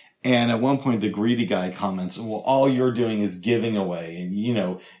away. And at one point, the greedy guy comments, well, all you're doing is giving away. And,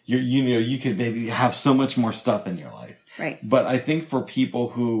 you could maybe have so much more stuff in your life. Right. But I think for people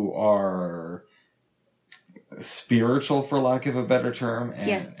who are spiritual, for lack of a better term,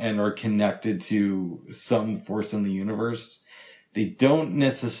 and are connected to some force in the universe, they don't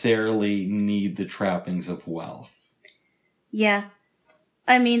necessarily need the trappings of wealth. Yeah.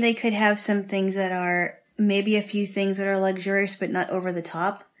 I mean, they could have some things that are, maybe a few things that are luxurious, but not over the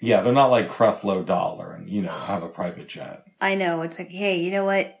top. Yeah, they're not like Creflo Dollar and, have a private jet. I know. It's like, hey, you know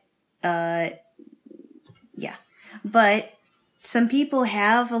what? Yeah. But some people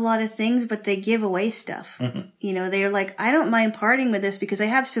have a lot of things, but they give away stuff. Mm-hmm. They're like, I don't mind parting with this because I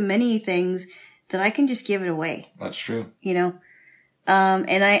have so many things that I can just give it away. That's true.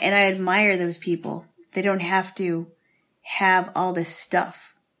 And I admire those people. They don't have to have all this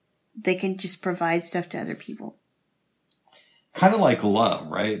stuff. They can just provide stuff to other people. Kind of like love,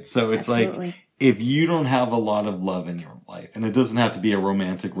 right? So it's Absolutely. Like, if you don't have a lot of love in your life, and it doesn't have to be a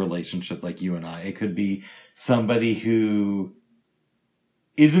romantic relationship like you and I, it could be somebody who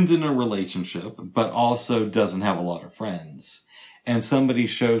isn't in a relationship, but also doesn't have a lot of friends, and somebody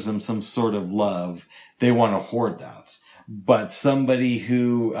shows them some sort of love, they want to hoard that. But somebody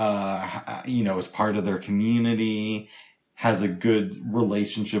who, is part of their community, has a good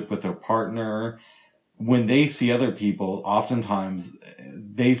relationship with their partner, when they see other people, oftentimes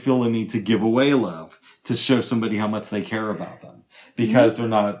they feel the need to give away love to show somebody how much they care about them, because they're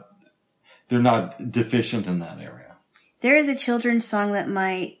not deficient in that area. There is a children's song that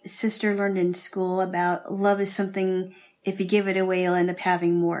my sister learned in school about love is something, if you give it away, you'll end up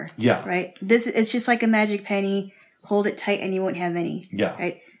having more. Yeah. Right? It's just like a magic penny. Hold it tight and you won't have any. Yeah.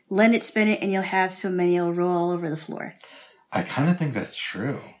 Right? Lend it, spin it, and you'll have so many it'll roll all over the floor. I kind of think that's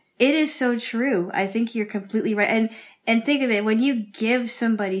true. It is so true. I think you're completely right. And think of it, when you give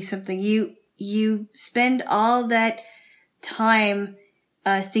somebody something, you spend all that time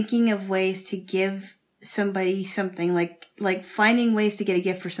thinking of ways to give somebody something, like finding ways to get a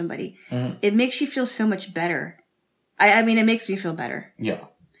gift for somebody. Mm-hmm. It makes you feel so much better. I mean, it makes me feel better. Yeah.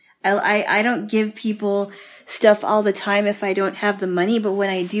 I don't give people stuff all the time if I don't have the money, but when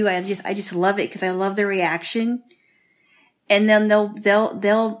I do, I just love it because I love their reaction. And then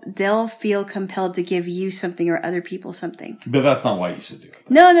they'll feel compelled to give you something or other people something. But that's not why you should do it.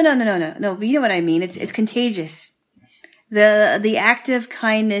 No. But you know what I mean? It's contagious. The act of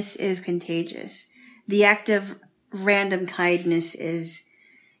kindness is contagious. The act of random kindness is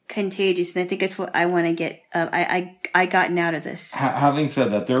contagious, and I think it's what I want to get. I gotten out of this. Having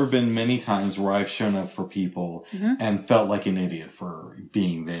said that, there have been many times where I've shown up for people and felt like an idiot for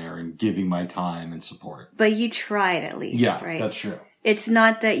being there and giving my time and support. But you tried at least, Yeah, right? that's true. It's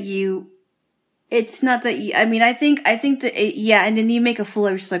not that you. I mean, I think that and then you make a fool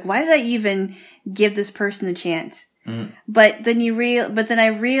of yourself. Like, why did I even give this person a chance? Mm. But then I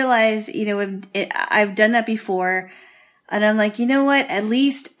realize, I've done that before, and I'm like, you know what? At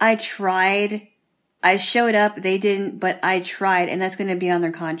least I tried. I showed up. They didn't, but I tried, and that's going to be on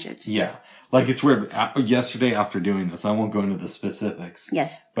their conscience. Yeah. Like, it's weird. Yesterday after doing this, I won't go into the specifics.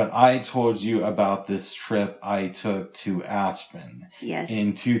 Yes. But I told you about this trip I took to Aspen. Yes.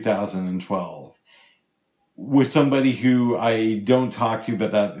 In 2012. With somebody who I don't talk to,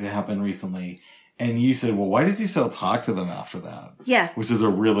 but that happened recently. And you said, well, why does he still talk to them after that? Yeah. Which is a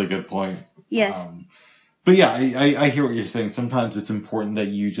really good point. Yes. But yeah, I hear what you're saying. Sometimes it's important that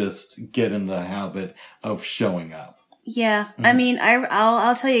you just get in the habit of showing up. Yeah. I mean,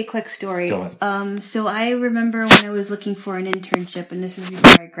 I'll tell you a quick story. Go ahead. So I remember when I was looking for an internship, and this is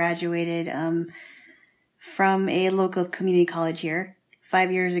before I graduated, from a local community college here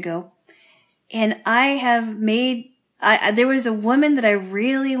 5 years ago. And there was a woman that I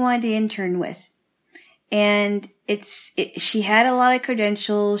really wanted to intern with. And she had a lot of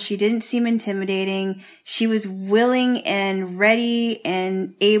credentials. She didn't seem intimidating. She was willing and ready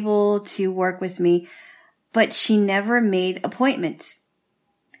and able to work with me, but she never made appointments.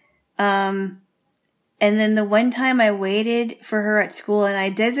 And then the one time I waited for her at school, and I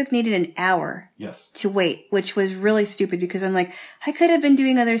designated an hour to wait, which was really stupid because I'm like, I could have been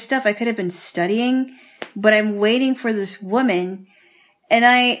doing other stuff. I could have been studying, but I'm waiting for this woman. And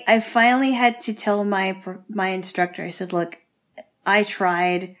I finally had to tell my instructor, I said, look, I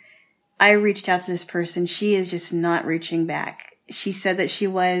tried. I reached out to this person. She is just not reaching back. She said that she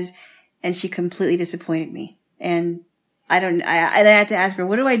was, and she completely disappointed me. And I had to ask her,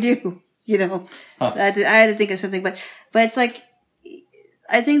 what do I do? I had to think of something, but it's like,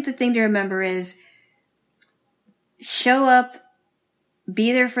 I think the thing to remember is show up,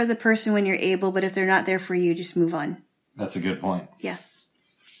 be there for the person when you're able, but if they're not there for you, just move on. That's a good point. Yeah.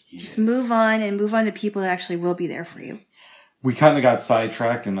 Just move on and move on to people that actually will be there for you. We kind of got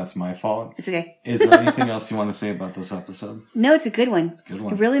sidetracked, and that's my fault. It's okay. Is there anything else you want to say about this episode? No, it's a good one. It's a good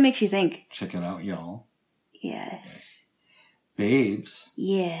one. It really makes you think. Check it out, y'all. Yes. Babes.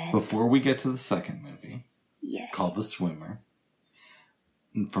 Yeah. Before we get to the second movie, yes, called The Swimmer,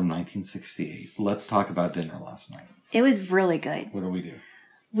 from 1968, let's talk about dinner last night. It was really good. What did we do?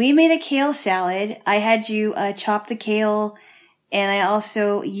 We made a kale salad. I had you chop the kale, and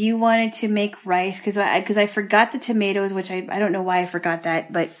you wanted to make rice because I forgot the tomatoes, which I don't know why I forgot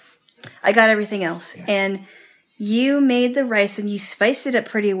that, but I got everything else. Yes. And you made the rice, and you spiced it up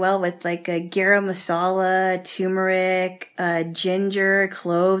pretty well with like a garam masala, turmeric, ginger,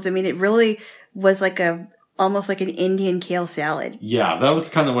 cloves. I mean, it really was like almost like an Indian kale salad. Yeah, that was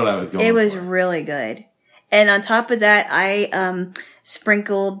kind of what I was going for. It was really good. And on top of that, I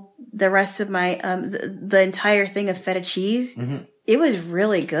sprinkled the rest of my the entire thing of feta cheese. Mm-hmm. It was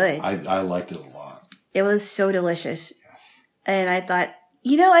really good. I liked it a lot. It was so delicious. Yes. And I thought,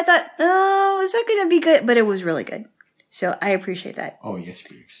 oh, is that going to be good? But it was really good. So I appreciate that. Oh, yes,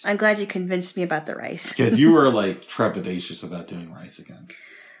 please. I'm glad you convinced me about the rice. Because you were like trepidatious about doing rice again.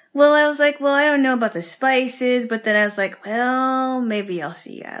 Well, I was like, I don't know about the spices, but then I was like, well, maybe I'll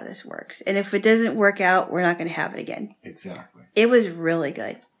see how this works. And if it doesn't work out, we're not going to have it again. Exactly. It was really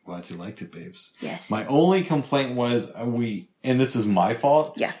good. Glad you liked it, babes. Yes. My only complaint was and this is my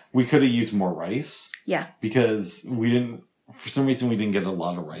fault. Yeah. We could have used more rice. Yeah. Because for some reason we didn't get a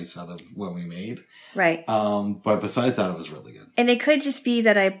lot of rice out of what we made. Right. But besides that, it was really good. And it could just be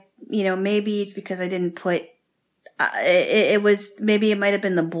that maybe it's because I didn't put, maybe it might have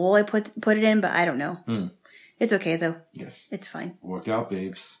been the bowl I put it in, but I don't know. It's okay though. Yes. It's fine. Worked out,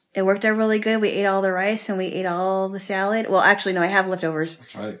 babes. It worked out really good. We ate all the rice and we ate all the salad. Well, actually, no, I have leftovers.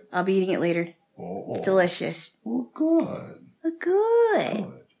 That's right. I'll be eating it later. Oh. It's delicious. Oh, good. Oh,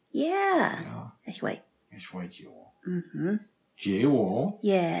 good. Yeah. That's right. That's right, Joel. Mm-hmm. Joel.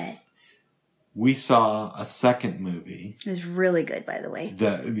 Yes. We saw a second movie. It was really good, by the way.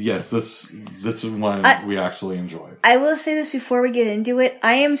 This is one we actually enjoyed. I will say this before we get into it.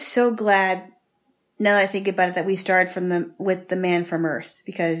 I am so glad, now that I think about it, that we started with the Man from Earth,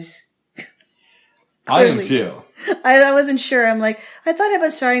 because I am too. I wasn't sure. I'm like, I thought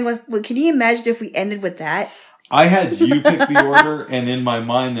about starting with, can you imagine if we ended with that? I had you pick the order, and in my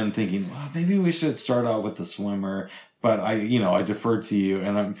mind I'm thinking, well, maybe we should start out with The Swimmer, but I deferred to you,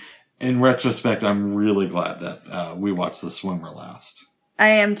 and in retrospect, I'm really glad that we watched The Swimmer last. I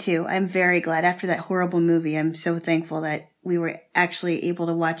am too. I'm very glad. After that horrible movie, I'm so thankful that we were actually able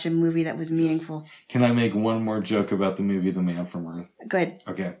to watch a movie that was meaningful. Can I make one more joke about the movie The Man from Earth? Good.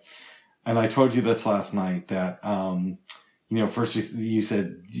 Okay. And I told you this last night that, first you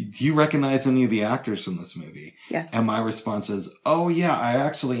said, do you recognize any of the actors from this movie? Yeah. And my response is, oh yeah, I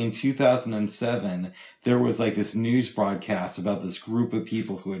actually, in 2007, there was like this news broadcast about this group of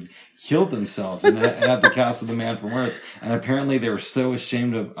people who had killed themselves and had the cast of The Man from Earth. And apparently they were so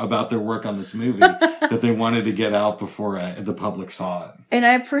ashamed about their work on this movie that they wanted to get out before the public saw it. And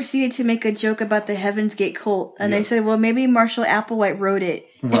I proceeded to make a joke about the Heaven's Gate cult. And I Yes. said, well, maybe Marshall Applewhite wrote it.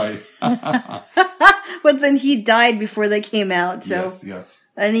 Right. But then he died before they came out. So, Yes.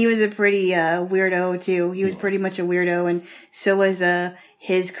 and he was a pretty weirdo too. He was pretty much a weirdo, and so was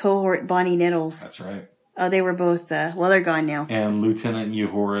his cohort Bonnie Nettles. That's right. Oh, they were both. They're gone now. And Lieutenant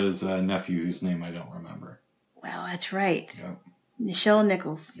Uhura's nephew, whose name I don't remember. Wow, that's right. Yep. Nichelle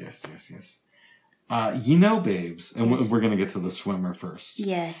Nichols. Yes. Babes, and Yes. we're going to get to the swimmer first.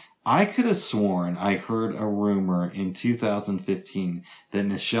 Yes. I could have sworn I heard a rumor in 2015 that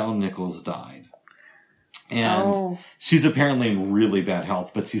Nichelle Nichols died. And she's apparently in really bad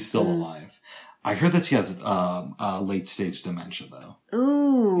health, but she's still alive. I heard that she has late stage dementia, though.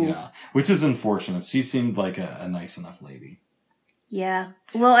 Ooh. Yeah, which is unfortunate. She seemed like a nice enough lady. Yeah.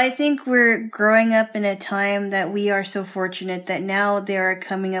 Well, I think we're growing up in a time that we are so fortunate that now they are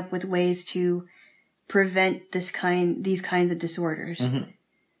coming up with ways to prevent these kinds of disorders.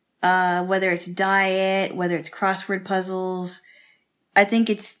 Mm-hmm. Whether it's diet, whether it's crossword puzzles, I think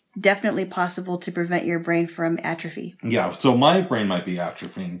it's definitely possible to prevent your brain from atrophy. Yeah, so my brain might be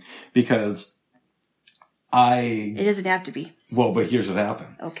atrophying because It doesn't have to be. Well, but here's what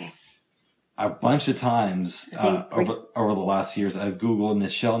happened. Okay. A bunch of times over the last years, I've Googled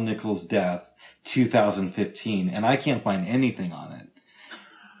Nichelle Nichols' death 2015, and I can't find anything on it.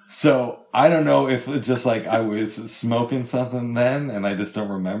 So I don't know if it's just like I was smoking something then, and I just don't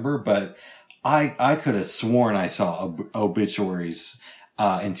remember, but I could have sworn I saw obituaries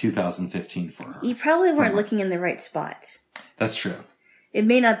in 2015 for her. You probably weren't looking in the right spots. That's true. It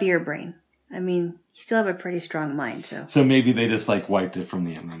may not be your brain. I mean, you still have a pretty strong mind, so. So maybe they just like wiped it from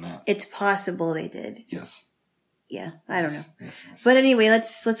the internet. It's possible they did. Yes. Yeah, I don't know. Yes. But anyway,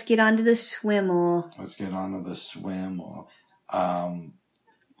 let's get on to the swimmel. Let's get on to the swim.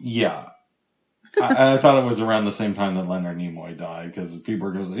 Yeah. I thought it was around the same time that Leonard Nimoy died, because people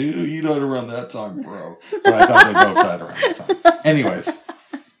are going, you died around that time, bro. But I thought they both died around that time. Anyways.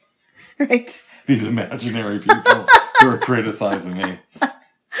 Right. These imaginary people who are criticizing me.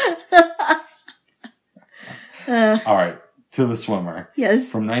 All right. To the swimmer. Yes.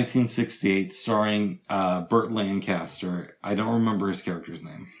 From 1968, starring Burt Lancaster. I don't remember his character's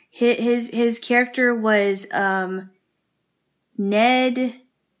name. His character was Ned.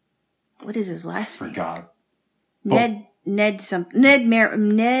 What is his last name? Forgot. Ned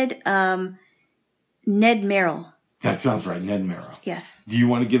Merrill. That sounds right. Ned Merrill. Yes. Do you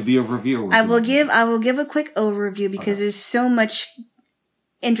want to give the overview? Or I will give a quick overview because there's so much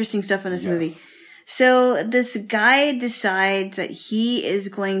interesting stuff in this movie. So this guy decides that he is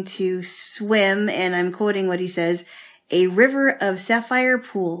going to swim, and I'm quoting what he says, a river of sapphire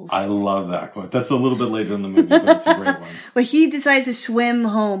pools. I love that quote. That's a little bit later in the movie, but it's a great one. But he decides to swim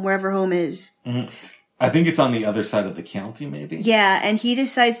home, wherever home is. Mm-hmm. I think it's on the other side of the county, maybe? Yeah, and he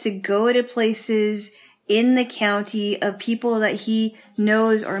decides to go to places in the county of people that he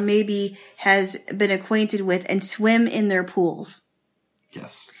knows or maybe has been acquainted with and swim in their pools.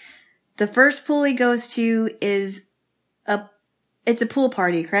 Yes. The first pool he goes to is it's a pool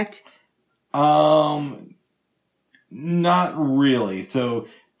party, correct? Not really. So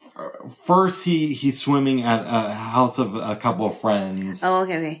first he's swimming at a house of a couple of friends. Oh,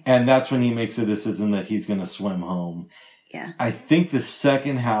 okay. And that's when he makes the decision that he's going to swim home. Yeah. I think the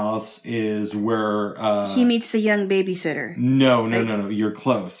second house is where he meets the young babysitter. No. You're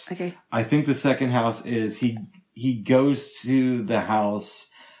close. Okay. I think the second house is he goes to the house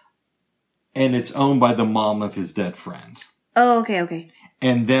and it's owned by the mom of his dead friend. Oh, okay.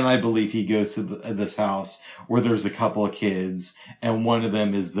 And then I believe he goes to this house where there's a couple of kids, and one of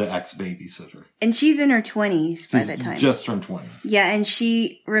them is the ex-babysitter. And she's in her 20s by that time. Just turned 20. Yeah, and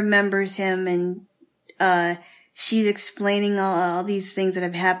she remembers him, and she's explaining all these things that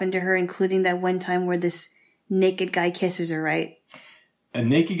have happened to her, including that one time where this naked guy kisses her, right? A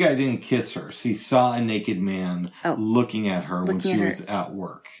naked guy didn't kiss her. She saw a naked man looking at her when she was at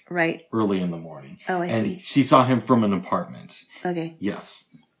work. Right. Early in the morning. Oh, I see. And she saw him from an apartment. Okay. Yes.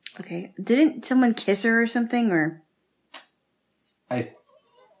 Okay. Didn't someone kiss her or something, or? I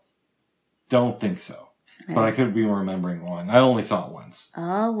don't think so. But I could be remembering one. I only saw it once.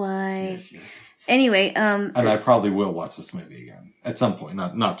 All right. Yes. Anyway, and I probably will watch this movie again at some point.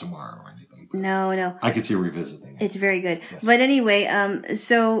 Not tomorrow or anything. No. I could see revisiting it. It's very good. Yes. But anyway,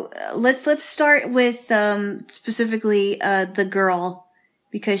 so let's start with specifically the girl,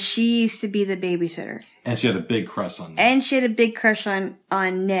 because she used to be the babysitter. And she had a big crush on Ned. And she had a big crush on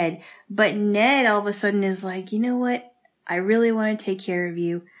Ned. But Ned all of a sudden is like, you know what? I really want to take care of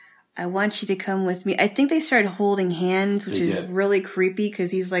you. I want you to come with me. I think they started holding hands, which is really creepy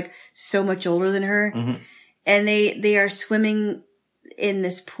because he's like so much older than her. Mm-hmm. And they are swimming in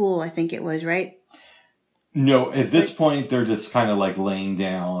this pool, I think it was, right? No, at this point, they're just kind of like laying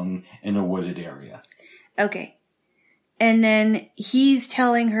down in a wooded area. Okay. And then he's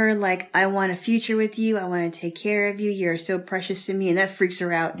telling her, like, I want a future with you. I want to take care of you. You're so precious to me. And that freaks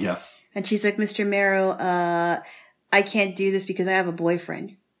her out. Yes. And she's like, Mr. Marrow, I can't do this because I have a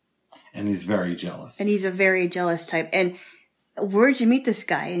boyfriend. And he's very jealous. And he's a very jealous type. And where'd you meet this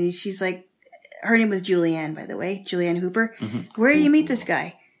guy? And she's like, her name was Julianne, by the way. Julianne Hooper. Mm-hmm. Where did you meet this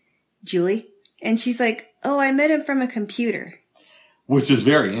guy? Julie. And she's like, oh, I met him from a computer. Which is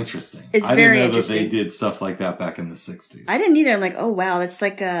very interesting. It's I very didn't know interesting. that they did stuff like that back in the 60s. I didn't either. I'm like, oh wow, that's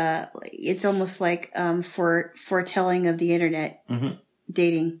like it's almost like foretelling of the internet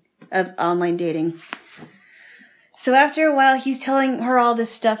dating, of online dating. So after a while, he's telling her all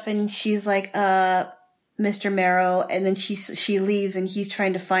this stuff, and she's like, Mr. Marrow, and then she leaves, and he's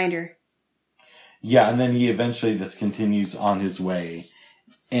trying to find her. Yeah, and then he eventually just continues on his way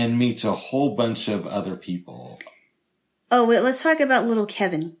and meets a whole bunch of other people. Oh, wait, let's talk about little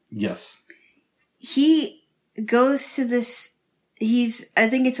Kevin. Yes. He goes to this, I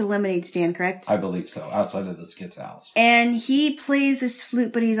think it's a lemonade stand, correct? I believe so, outside of this kid's house. And he plays this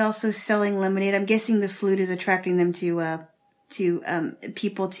flute, but he's also selling lemonade. I'm guessing the flute is attracting them to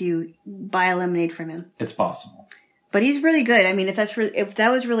people to buy lemonade from him. It's possible. But he's really good. I mean, if that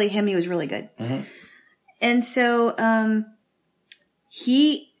was really him, he was really good. Mm-hmm. And so,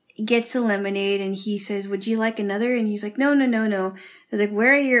 he gets a lemonade and he says, would you like another? And he's like, no. I was like,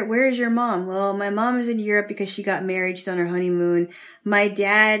 where is your mom? Well, my mom is in Europe because she got married. She's on her honeymoon. My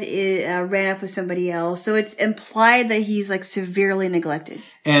dad ran off with somebody else. So it's implied that he's like severely neglected.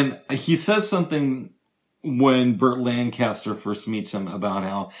 And he says something when Burt Lancaster first meets him about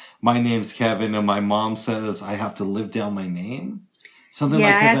how my name's Kevin and my mom says I have to live down my name. Something yeah,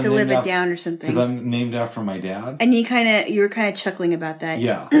 like I have to live it down or something. Because I'm named after my dad. And you were kind of chuckling about that.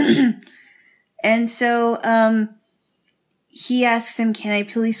 Yeah. And so, he asks him, can I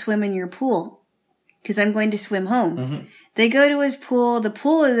please swim in your pool? Because I'm going to swim home. Mm-hmm. They go to his pool. The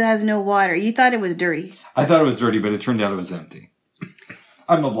pool has no water. You thought it was dirty. I thought it was dirty, but it turned out it was empty.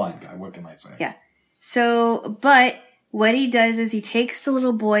 I'm a blind guy. What can I say? Yeah. So, but what he does is he takes the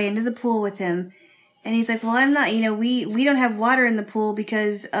little boy into the pool with him. And he's like, well, I'm not, we don't have water in the pool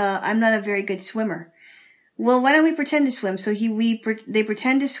because, I'm not a very good swimmer. Well, why don't we pretend to swim? So they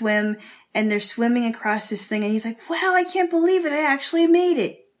pretend to swim and they're swimming across this thing. And he's like, wow, I can't believe it. I actually made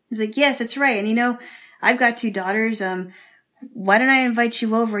it. He's like, yes, that's right. And I've got 2 daughters. Why don't I invite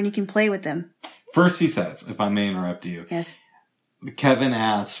you over and you can play with them? First he says, if I may interrupt you. Yes. Kevin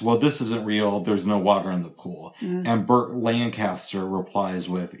asks, well, this isn't real. There's no water in the pool. Mm-hmm. And Burt Lancaster replies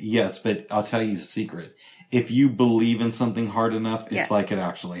with, yes, but I'll tell you a secret. If you believe in something hard enough, it's like it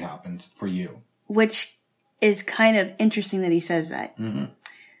actually happened for you. Which is kind of interesting that he says that. Mm-hmm.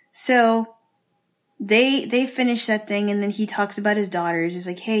 So they finish that thing and then he talks about his daughters. He's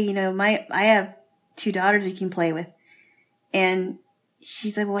like, hey, I have 2 daughters you can play with. And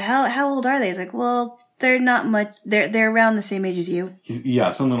she's like, well, how old are they? He's like, well, they're not much. They're around the same age as you.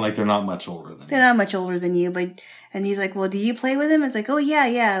 Something like they're not much older than you. They're not much older than you, and he's like, well, do you play with them? It's like, oh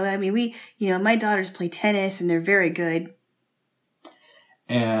yeah. I mean, my daughters play tennis and they're very good.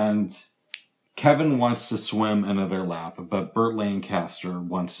 And Kevin wants to swim another lap, but Burt Lancaster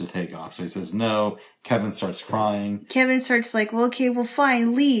wants to take off. So he says no. Kevin starts crying. Kevin starts like, well, okay, well,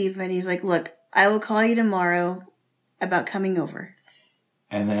 fine, leave. And he's like, look, I will call you tomorrow about coming over.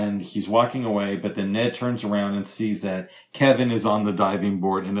 And then he's walking away, but then Ned turns around and sees that Kevin is on the diving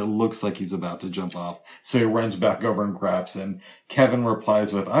board and it looks like he's about to jump off. So he runs back over and grabs him. Kevin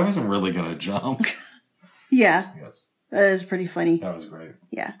replies with, I wasn't really going to jump. Yeah. Yes. That is pretty funny. That was great.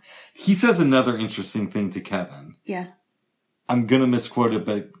 Yeah. He says another interesting thing to Kevin. Yeah. I'm going to misquote it,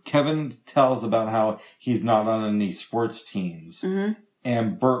 but Kevin tells about how he's not on any sports teams. Mm-hmm.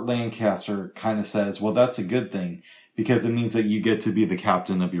 And Burt Lancaster kind of says, well, that's a good thing. Because it means that you get to be the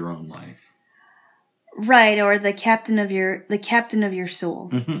captain of your own life. Right, or the captain of your soul.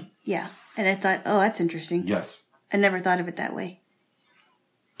 Mm-hmm. Yeah. And I thought, oh, that's interesting. Yes. I never thought of it that way.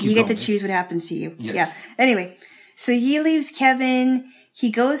 You get to choose what happens to you. Yes. Yeah. Anyway, so he leaves Kevin. He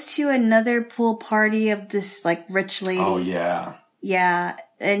goes to another pool party of this like rich lady. Oh yeah. Yeah,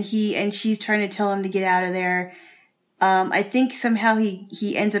 and she's trying to tell him to get out of there. I think somehow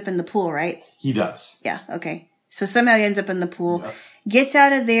he ends up in the pool, right? He does. Yeah, okay. So somehow he ends up in the pool, Yes. gets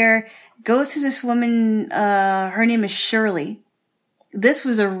out of there, goes to this woman, her name is Shirley. This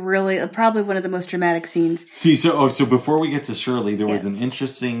was probably one of the most dramatic scenes. See, so before we get to Shirley, there was an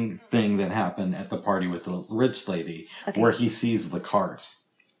interesting thing that happened at the party with the rich lady where he sees the cart.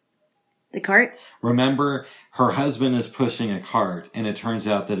 The cart? Remember, her husband is pushing a cart, and it turns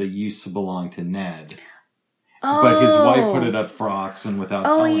out that it used to belong to Ned. Oh. But his wife put it up for auction without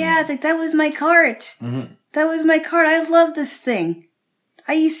telling him. It's like, that was my cart. Mm-hmm. That was my cart. I love this thing.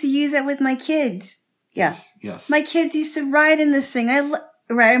 I used to use it with my kids. Yeah. Yes. My kids used to ride in this thing. I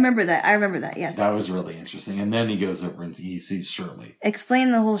remember that. Yes. That was really interesting. And then he goes over and he sees Shirley.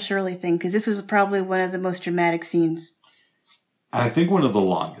 Explain the whole Shirley thing, because this was probably one of the most dramatic scenes. I think one of the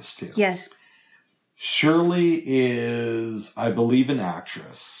longest, too. Yes. Shirley is, I believe, an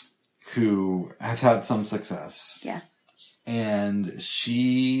actress who has had some success. Yeah. And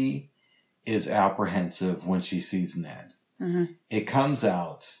she is apprehensive when she sees Ned. Mm-hmm. It comes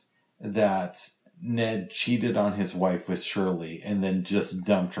out that Ned cheated on his wife with Shirley and then just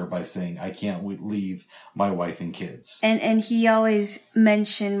dumped her by saying, I can't leave my wife and kids. And he always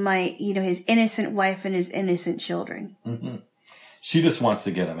mentioned his innocent wife and his innocent children. Mm-hmm. She just wants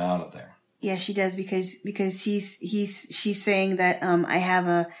to get him out of there. Yeah, she does because she's saying that I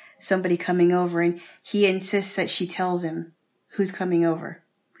have somebody coming over, and he insists that she tells him who's coming over.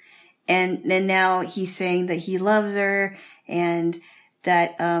 And then now he's saying that he loves her and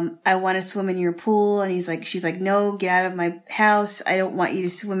that I want to swim in your pool, and she's like, no, get out of my house. I don't want you to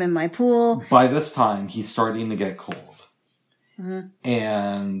swim in my pool. By this time, he's starting to get cold. Mm-hmm.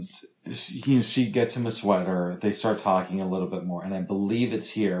 And she gets him a sweater. They start talking a little bit more. And I believe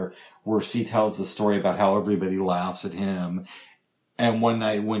it's here where she tells the story about how everybody laughs at him. And one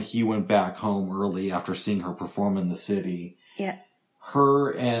night when he went back home early after seeing her perform in the city,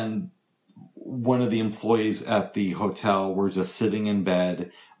 her and one of the employees at the hotel were just sitting in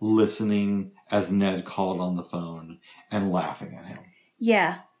bed, listening as Ned called on the phone and laughing at him.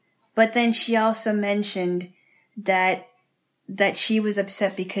 Yeah. But then she also mentioned that she was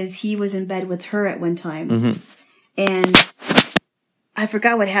upset because he was in bed with her at one time. Mm-hmm. And I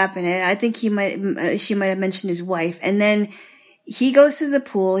forgot what happened. I think she might have mentioned his wife. And then he goes to the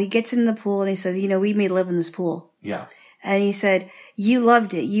pool. He gets in the pool and he says, we may live in this pool. Yeah. And he said, you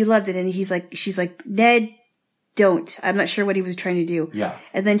loved it. And she's like, Ned, don't. I'm not sure what he was trying to do. Yeah.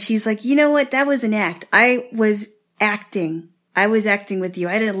 And then she's like, you know what? That was an act. I was acting with you.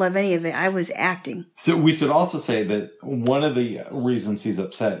 I didn't love any of it. I was acting. So we should also say that one of the reasons he's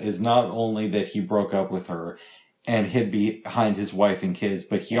upset is not only that he broke up with her and hid behind his wife and kids,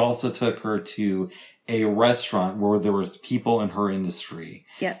 but he also took her to a restaurant where there was people in her industry.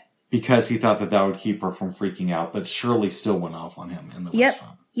 Yep. Because he thought that would keep her from freaking out, but Shirley still went off on him in the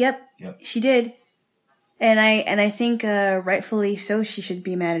restaurant. Yep. She did. And I think rightfully so, she should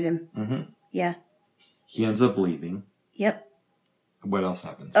be mad at him. Mm-hmm. Yeah. He ends up leaving. Yep. What else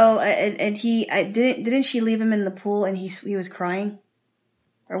happens? Oh, and didn't she leave him in the pool and he was crying?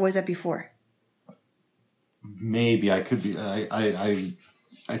 Or was that before? Maybe. I could be.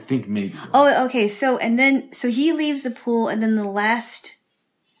 I think maybe. Oh, okay. So he leaves the pool, and then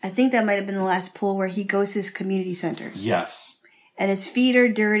I think that might have been the last pool where he goes to his community center. Yes. And his feet are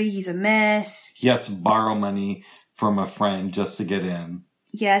dirty. He's a mess. He has to borrow money from a friend just to get in.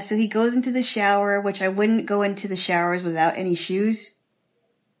 Yeah, so he goes into the shower, which I wouldn't go into the showers without any shoes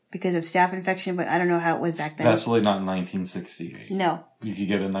because of staph infection, but I don't know how it was back then. Especially not in 1968. No. You could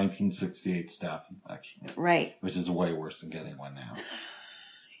get a 1968 staph infection. Right. Which is way worse than getting one now.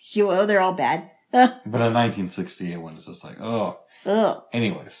 Well, they're all bad. But a 1968 one is just like, oh. Ugh.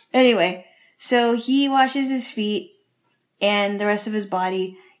 Anyway, so he washes his feet and the rest of his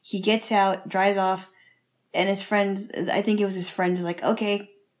body. He gets out, dries off, and his friend, I think it was his friend, is like,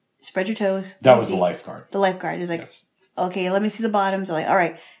 okay, spread your toes. That was the lifeguard. The lifeguard is like, yes. Okay, let me see the bottoms. I'm like, all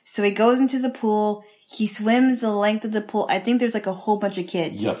right. So he goes into the pool. He swims the length of the pool. I think there's like a whole bunch of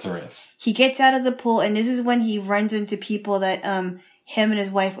kids. Yes, there is. He gets out of the pool, and this is when he runs into people that him and his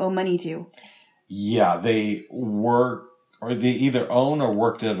wife owe money to. Yeah, they either own or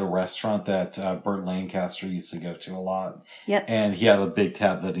worked at a restaurant that Burt Lancaster used to go to a lot. Yep. And he had a big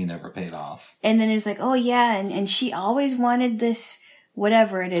tab that he never paid off. And then it's like, oh yeah, and she always wanted this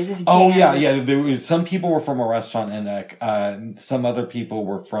whatever it is. This Oh jam. yeah. There was some people were from a restaurant, and some other people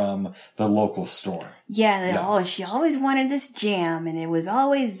were from the local store. Yeah, she always wanted this jam, and it was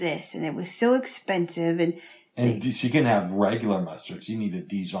always this, and it was so expensive, and she can have regular mustard. She needed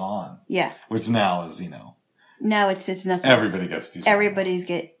Dijon. Yeah. Which now is, now it's nothing. Everybody gets Dijon. Everybody's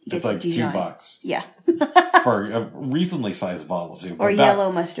gets it's like Dijon. $2. Yeah. For a reasonably sized bottle too. Or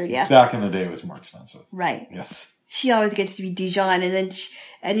yellow mustard, yeah. Back in the day it was more expensive. Right. Yes. She always gets to be Dijon, and then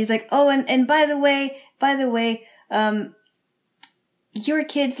and he's like, oh, and by the way, your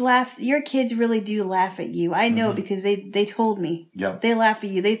kids really do laugh at you. I know because they told me. Yep. They laugh at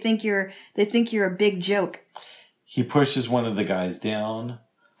you. They think you're a big joke. He pushes one of the guys down,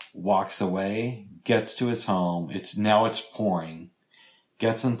 walks away, gets to his home. It's pouring,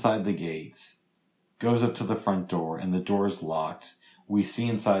 gets inside the gates, goes up to the front door, and the door is locked. We see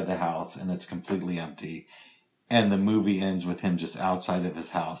inside the house, and it's completely empty. And the movie ends with him just outside of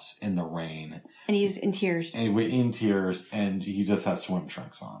his house in the rain. And he's in tears. And in tears, and he just has swim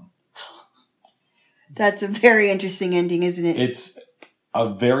trunks on. That's a very interesting ending, isn't it? It's a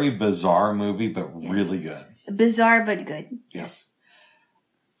very bizarre movie, but really good. Bizarre, but good. Yes.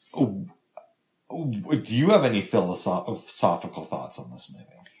 Do you have any philosophical thoughts on this movie?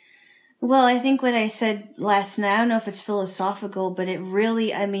 Well, I think what I said last night, I don't know if it's philosophical, but it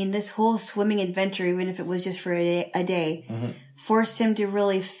really, this whole swimming adventure, even if it was just for a day, forced him to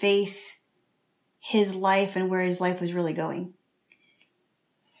really face his life and where his life was really going.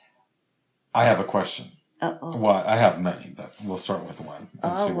 I have a question. Uh-oh. Well, I have many, but we'll start with one.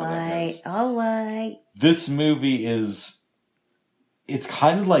 All right. This movie it's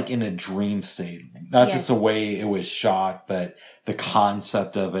kind of like in a dream state. Not just the way it was shot, but the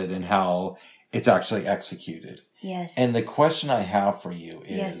concept of it and how it's actually executed. Yes. And the question I have for you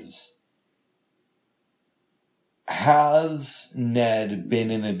is, has Ned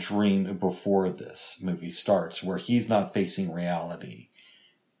been in a dream before this movie starts where he's not facing reality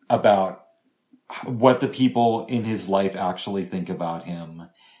about what the people in his life actually think about him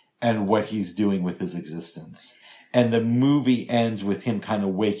and what he's doing with his existence? And the movie ends with him kind of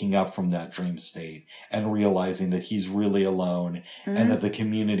waking up from that dream state and realizing that he's really alone and that the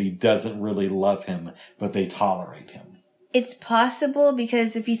community doesn't really love him, but they tolerate him. It's possible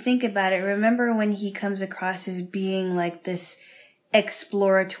because if you think about it, remember when he comes across as being like this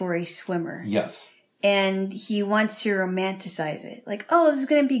exploratory swimmer? Yes. And he wants to romanticize it. Like, oh, this is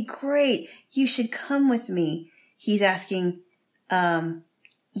going to be great. You should come with me. He's asking young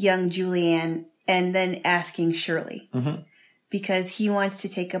Julianne and then asking Shirley. Because he wants to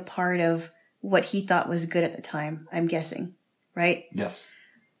take a part of what he thought was good at the time, I'm guessing. Right? Yes.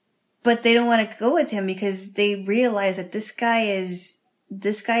 But they don't want to go with him because they realize that this guy is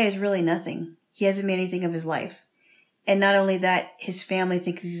really nothing. He hasn't made anything of his life. And not only that, his family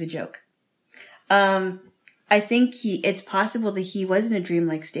thinks he's a joke. I think it's possible that he was in a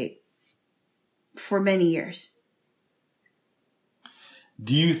dreamlike state for many years.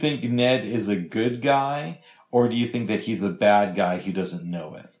 Do you think Ned is a good guy, or do you think that he's a bad guy who doesn't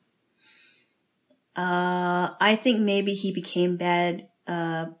know it? I think maybe he became bad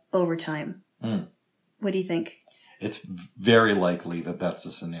over time. What do you think? It's very likely that that's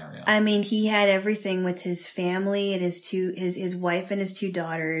the scenario. I mean, he had everything with his family and his wife and his two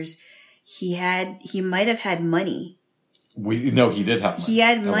daughters. He might have had money. He did have money. He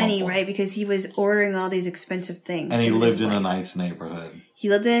had money, right? Because he was ordering all these expensive things. And he lived in a nice neighborhood.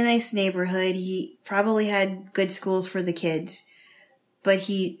 He probably had good schools for the kids. But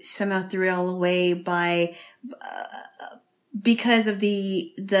he somehow threw it all away because of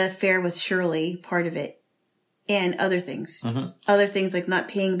the affair with Shirley, part of it. And other things. Other things like not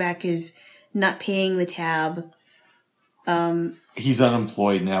paying the tab. He's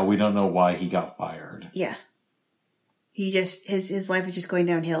unemployed now. We don't know why he got fired. Yeah. He just, his life is just going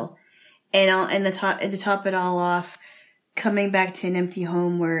downhill. And to top it all off, coming back to an empty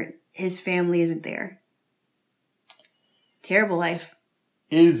home where his family isn't there. Terrible life.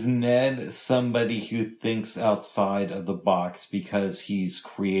 Is Ned somebody who thinks outside of the box because he's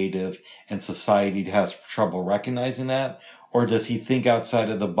creative and society has trouble recognizing that? Or does he think outside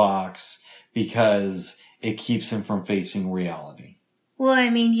of the box because it keeps him from facing reality? Well, I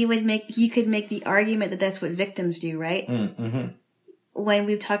mean, you could make the argument that that's what victims do, right? When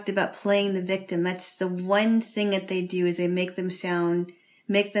we've talked about playing the victim, that's the one thing that they do is they make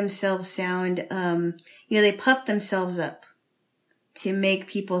themselves sound, they puff themselves up to make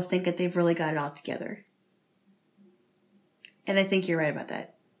people think that they've really got it all together. And I think you're right about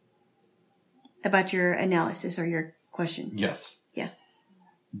that. About your analysis or your question. Yes. Yeah.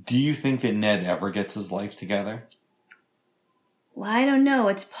 Do you think that Ned ever gets his life together? Well, I don't know.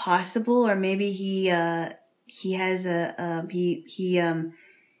 It's possible, or maybe he has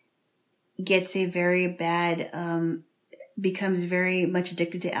gets a very bad, becomes very much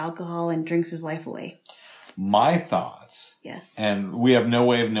addicted to alcohol and drinks his life away. My thoughts. Yeah. And we have no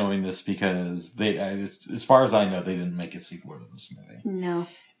way of knowing this because they, as far as I know, they didn't make a sequel to this movie. No.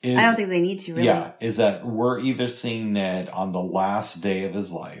 I don't think they need to, really. Yeah. Is that we're either seeing Ned on the last day of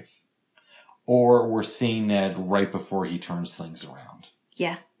his life or we're seeing Ned right before he turns things around.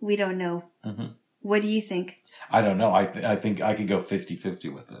 Yeah. We don't know. Mm-hmm. What do you think? I don't know. I think I could go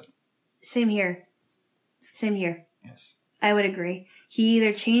 50-50 with it. Same here. Yes. I would agree. He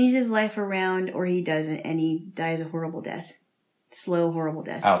either changed his life around or he doesn't, and he dies a horrible death. Slow, horrible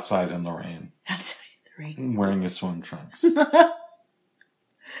death. Outside in the rain. Outside in the rain. Wearing his swim trunks.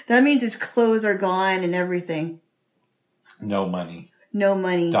 That means his clothes are gone and everything. No money. No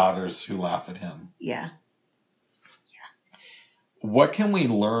money. Daughters who laugh at him. Yeah. What can we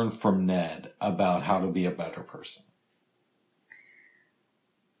learn from Ned about how to be a better person?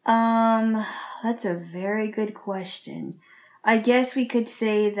 That's a very good question. I guess we could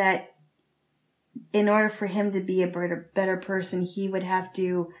say that in order for him to be a better person, he would have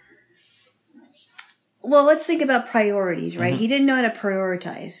to... Well, let's think about priorities, right? Mm-hmm. He didn't know how to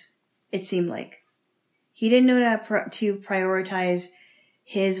prioritize, it seemed like. He didn't know how to prioritize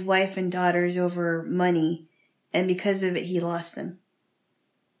his wife and daughters over money, and because of it, he lost them.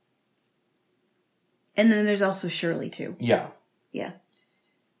 And then there's also Shirley, too. Yeah. Yeah.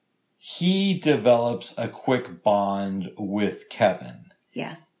 He develops a quick bond with Kevin.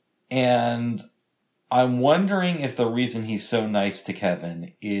 Yeah. And I'm wondering if the reason he's so nice to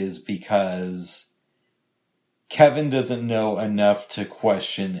Kevin is because Kevin doesn't know enough to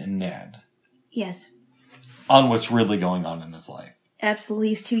question Ned. Yes. On what's really going on in his life. Absolutely.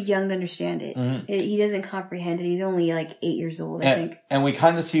 He's too young to understand it. Mm-hmm. He doesn't comprehend it. He's only like 8 years old, I think. And we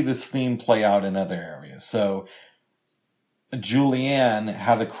kind of see this theme play out in other areas. So Julianne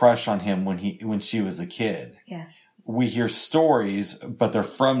had a crush on him when she was a kid. Yeah. We hear stories, but they're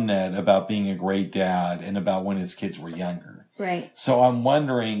from Ned about being a great dad and about when his kids were younger. Right. So I'm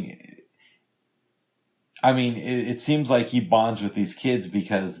wondering, I mean, it seems like he bonds with these kids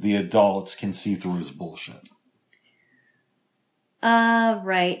because the adults can see through his bullshit.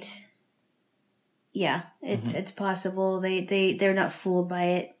 Right. Yeah, it's possible. They're not fooled by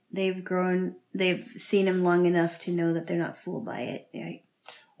it. They've seen him long enough to know that they're not fooled by it. Right.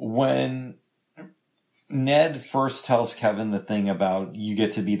 When Ned first tells Kevin the thing about you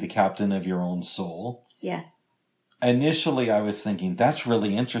get to be the captain of your own soul. Yeah. Initially I was thinking that's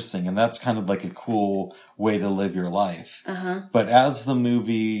really interesting and that's kind of like a cool way to live your life. Uh-huh. But as the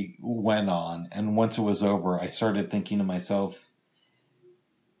movie went on and once it was over, I started thinking to myself,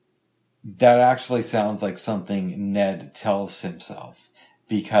 that actually sounds like something Ned tells himself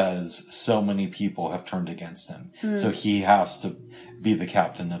because so many people have turned against him. So he has to be the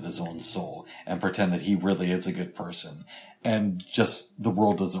captain of his own soul and pretend that he really is a good person. And just the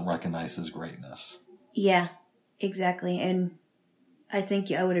world doesn't recognize his greatness. Yeah, exactly. And I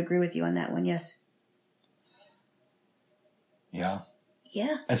think I would agree with you on that one, yes. Yeah.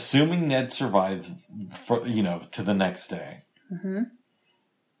 Yeah. Assuming Ned survives to the next day. Mm-hmm.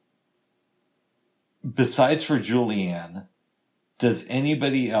 Besides for Julianne, does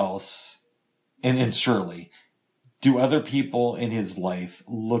anybody else, and Shirley, do other people in his life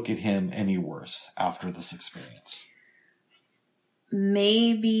look at him any worse after this experience?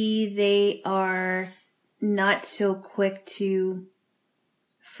 Maybe they are not so quick to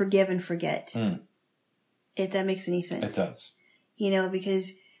forgive and forget. If that makes any sense. It does.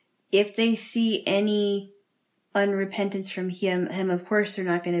 Because if they see any unrepentance from him, of course they're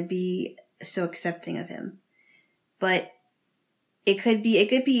not going to be so accepting of him. But it could be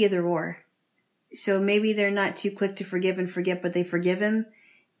either or. So maybe they're not too quick to forgive and forget, but they forgive him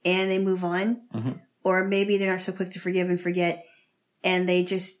and they move on. Mm-hmm. Or maybe they're not so quick to forgive and forget and they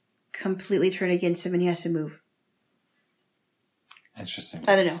just completely turn against him and he has to move. Interesting.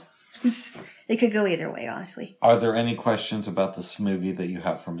 I don't know. It could go either way, honestly. Are there any questions about this movie that you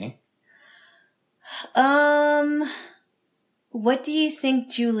have for me? What do you think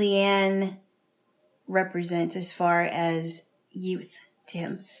Julianne represents as far as youth to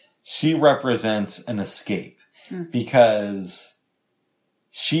him? She represents an escape because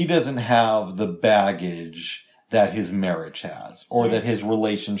she doesn't have the baggage that his marriage has or that his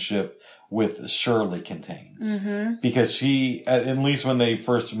relationship with Shirley contains. Mm-hmm. Because she, at least when they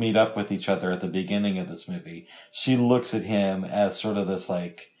first meet up with each other at the beginning of this movie, she looks at him as sort of this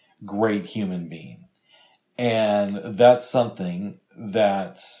like great human being. And that's something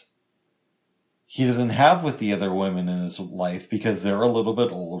that he doesn't have with the other women in his life because they're a little bit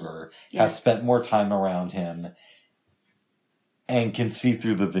older, Yeah. have spent more time around him, and can see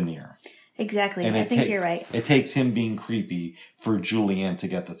through the veneer. Exactly. And I think you're right. It takes him being creepy for Julianne to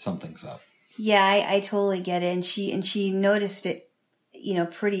get that something's up. Yeah, I totally get it. And she noticed it,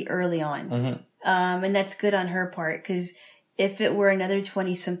 pretty early on. Mm-hmm. And that's good on her part, because if it were another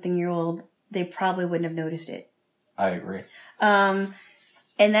 20-something-year-old, they probably wouldn't have noticed it. I agree.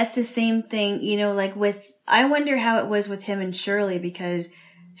 And that's the same thing, I wonder how it was with him and Shirley, because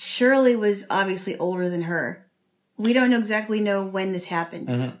Shirley was obviously older than her. We don't exactly know when this happened.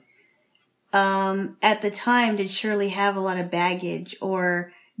 Mm-hmm. At the time, did Shirley have a lot of baggage,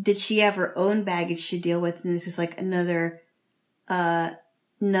 or did she have her own baggage to deal with? And this is like another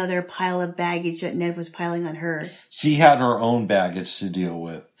pile of baggage that Ned was piling on her. She had her own baggage to deal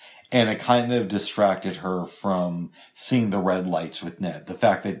with, and it kind of distracted her from seeing the red lights with Ned. The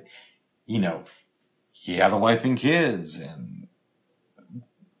fact that, he had a wife and kids, and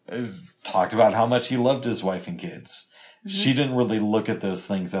talked about how much he loved his wife and kids. Mm-hmm. She didn't really look at those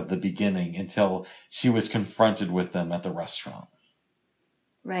things at the beginning until she was confronted with them at the restaurant.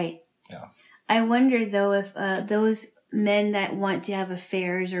 Right. Yeah. I wonder, though, if those men that want to have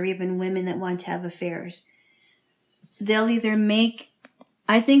affairs, or even women that want to have affairs, they'll either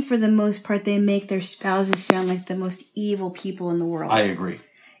I think for the most part, they make their spouses sound like the most evil people in the world. I agree.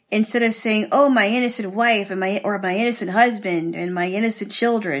 Instead of saying, "Oh, my innocent wife," or my innocent husband and my innocent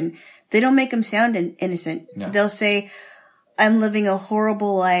children, they don't make them sound innocent. No. They'll say, "I'm living a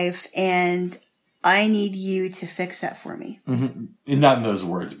horrible life and I need you to fix that for me." Mm-hmm. Not in those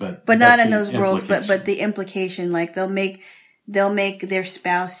words, but not in those words, but the implication, like they'll make their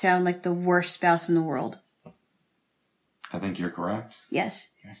spouse sound like the worst spouse in the world. I think you're correct. Yes.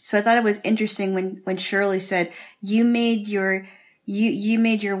 So I thought it was interesting when Shirley said, "You made your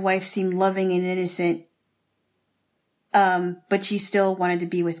wife seem loving and innocent, but you still wanted to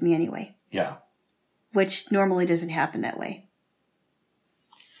be with me anyway." Yeah. Which normally doesn't happen that way.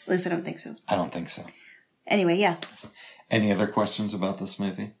 At least I don't think so. I don't think so. Anyway, yeah. Any other questions about this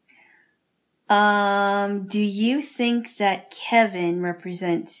movie? Do you think that Kevin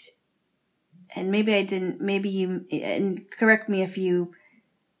represents, and maybe I didn't, maybe you, and correct me if you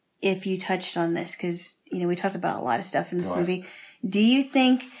touched on this, because, we talked about a lot of stuff in this movie. Do you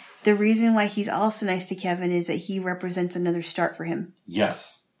think the reason why he's also nice to Kevin is that he represents another start for him?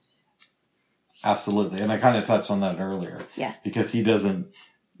 Yes. Absolutely. And I kind of touched on that earlier. Yeah. Because he doesn't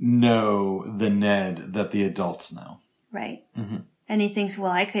know the Ned that the adults know. Right. Mm-hmm. And he thinks,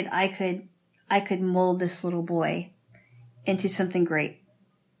 well, I could mold this little boy into something great.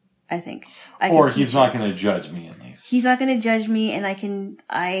 I think. Or he's not going to judge me, at least. He's not going to judge me, and I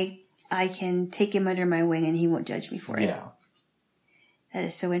can take him under my wing, and he won't judge me for it. Yeah. That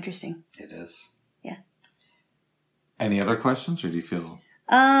is so interesting. It is. Yeah. Any other questions, or do you feel?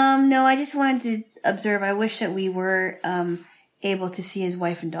 No, I just wanted to observe. I wish that we were able to see his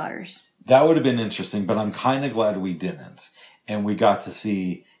wife and daughters. That would have been interesting, but I'm kind of glad we didn't. And we got to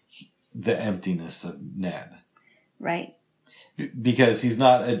see the emptiness of Ned. Right. Because he's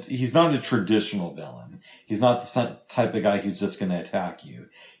not a traditional villain. He's not the type of guy who's just going to attack you.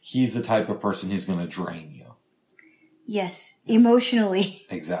 He's the type of person who's going to drain you. Yes. Emotionally.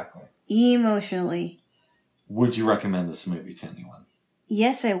 Exactly. Emotionally. Would you recommend this movie to anyone?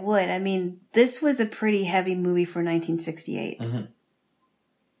 Yes, I would. I mean, this was a pretty heavy movie for 1968.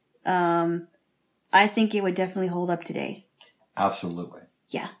 Mm-hmm. I think it would definitely hold up today. Absolutely.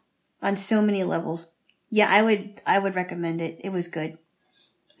 Yeah. On so many levels. Yeah, I would recommend it. It was good.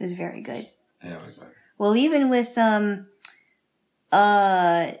 It was very good. Yeah, it was good. Well, even with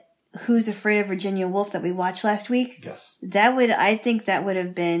Who's Afraid of Virginia Woolf that we watched last week? Yes. I think that would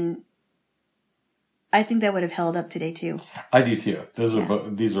have held up today too. I do too.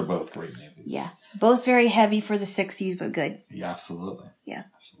 These are both great movies. Yeah. Both very heavy for the 60s, but good. Yeah, absolutely. Yeah.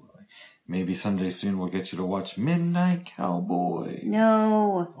 Absolutely. Maybe someday soon we'll get you to watch Midnight Cowboy.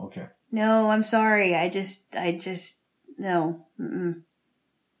 No. Okay. No, I'm sorry. I just, no. Mm-mm.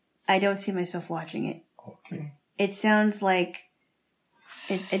 I don't see myself watching it. Okay. It sounds like,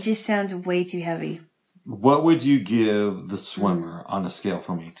 it just sounds way too heavy. What would you give The Swimmer on a scale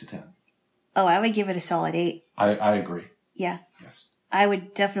from 8 to 10? Oh, I would give it a solid 8. I agree. Yeah. Yes. I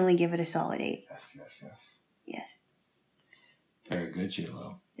would definitely give it a solid 8. Yes. Very good,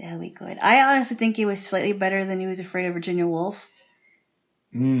 J-Lo. That'd be good. I honestly think it was slightly better than Who's Afraid of Virginia Woolf.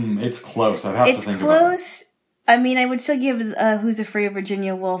 It's close. I'd have to think about it. It's close. I mean, I would still give Who's Afraid of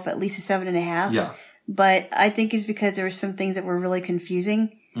Virginia Woolf at least a 7.5. Yeah. But I think it's because there were some things that were really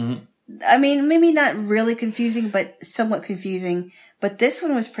confusing. Mm-hmm. I mean, maybe not really confusing, but somewhat confusing. But this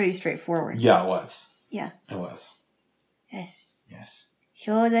one was pretty straightforward. Yeah, it was. Yeah. It was. Yes. Yes.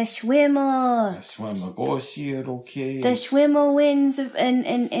 You're the swimmer. The swimmer goes here, okay. The swimmer wins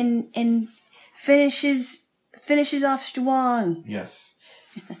and finishes off strong. Yes.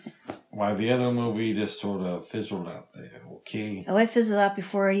 While the other movie just sort of fizzled out there, okay? Oh, it fizzled out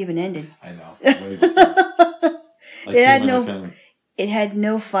before it even ended. I know. Like It had 2 minutes in. It had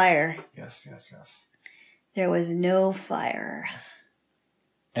no fire. Yes. There was no fire.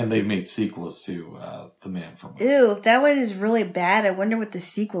 And they've made sequels to The Man from Earth. Ew, if that one is really bad, I wonder what the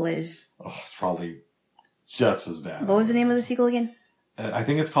sequel is. Oh, it's probably just as bad. What was the name of the sequel again? I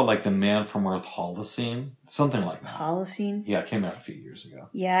think it's called like The Man from Earth Holocene. Something like that. Holocene? Yeah, it came out a few years ago.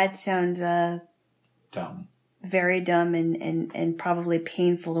 Yeah, it sounds Dumb. very dumb and probably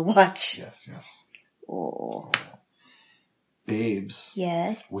painful to watch. Yes. Oh. Babes.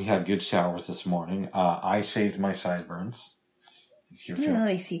 Yes. We had good showers this morning. I shaved my sideburns. Here, Let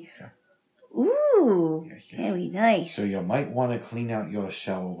me see. Yeah. Ooh. Yes. Very nice. So you might want to clean out your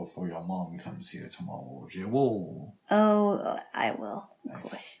shower before your mom comes here tomorrow, would you? Whoa. Oh, I will. Of Nice.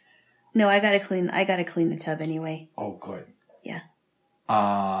 course. No, I gotta clean the tub anyway. Oh, good. Yeah.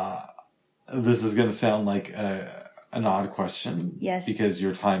 This is going to sound like an odd question. Yes. Because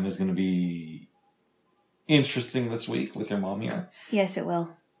your time is going to be interesting this week with your mom here. Yes, it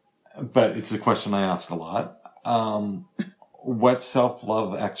will. But it's a question I ask a lot. What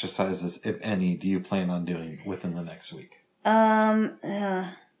self-love exercises, if any, do you plan on doing within the next week?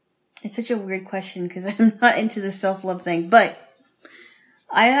 It's such a weird question because I'm not into the self-love thing, but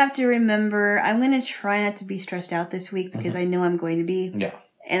I have to remember I'm going to try not to be stressed out this week because I know I'm going to be. Yeah.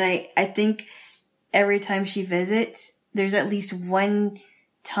 And I think every time she visits, there's at least one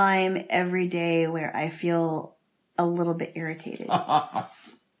time every day where I feel a little bit irritated.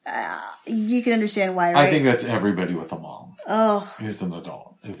 You can understand why, right? I think that's everybody with a mom. Oh. Who's an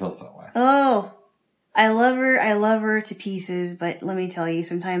adult. It feels that way. Oh. I love her to pieces, but let me tell you,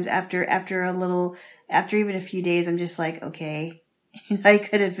 sometimes after even a few days, I'm just like, okay, I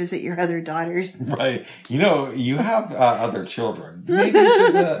could have visit your other daughters. Right. You have other children. Maybe you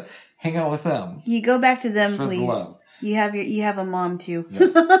should hang out with them. You go back to them, For please. the love. You have a mom too.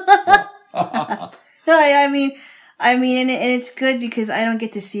 Yeah. No, I mean, and it's good because I don't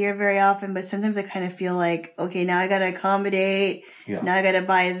get to see her very often, but sometimes I kind of feel like, okay, now I gotta accommodate. Yeah. Now I gotta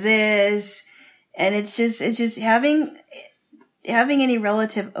buy this. And it's just having any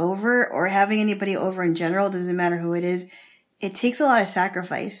relative over or having anybody over in general, doesn't matter who it is, it takes a lot of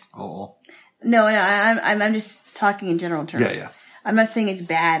sacrifice. Oh. No, I'm just talking in general terms. Yeah. I'm not saying it's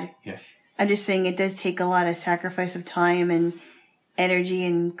bad. Yes. I'm just saying it does take a lot of sacrifice of time and energy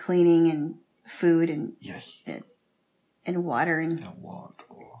and cleaning and food and Yes. and water and. Water.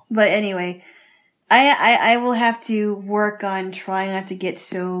 But anyway, I will have to work on trying not to get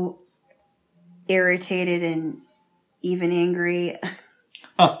so irritated and even angry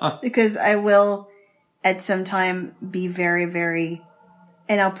because I will at some time be very, very,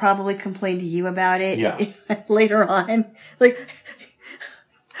 and I'll probably complain to you about it later on. Like,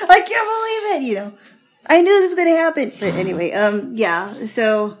 I can't believe it, I knew this was going to happen. But anyway,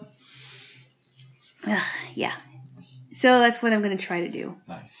 so, yeah. So that's what I'm going to try to do.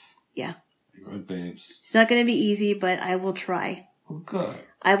 Nice. Yeah. Good, babes. It's not going to be easy, but I will try. Oh, good.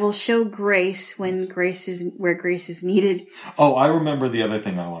 I will show grace when where grace is needed. Oh, I remember the other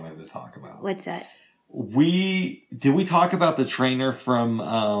thing I wanted to talk about. What's that? Did we talk about the trainer from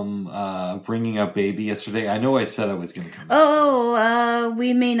Bringing Up Baby yesterday? I know I said I was going to come.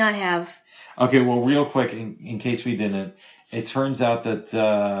 We may not have. Okay, well, real quick, in case we didn't, it turns out that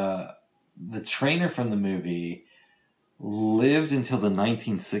the trainer from the movie lived until the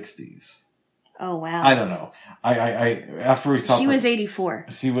 1960s. Oh, wow. I don't know. I after we saw she was 84.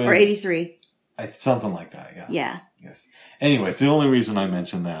 She was or 83. Something like that. Yeah. Yeah. Yes. Anyways, the only reason I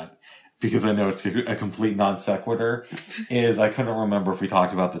mentioned that, because I know it's a complete non sequitur, is I couldn't remember if we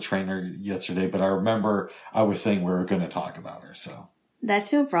talked about the trainer yesterday, but I remember I was saying we were going to talk about her. So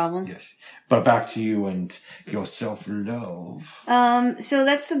that's no problem. yes. But back to you and your self-love. So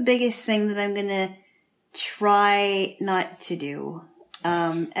that's the biggest thing that I'm going to try not to do.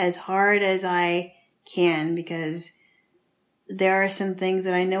 As hard as I can, because there are some things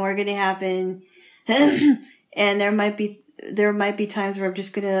that I know are going to happen, and there might be times where I'm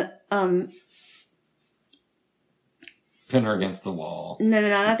just going to Pin her against the wall. No, I'm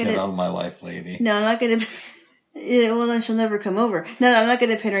not going to. Get out of my life, lady. No, I'm not going to. Well, then she'll never come over. No, I'm not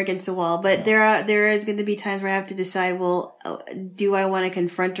going to pin her against the wall. But there is going to be times where I have to decide. Well, do I want to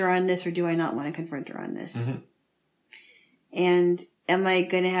confront her on this, or do I not want to confront her on this? Mm-hmm. And am I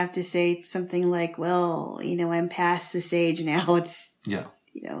going to have to say something like, well, I'm past this age now. It's, Yeah.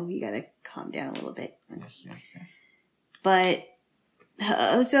 you got to calm down a little bit. Yeah. But,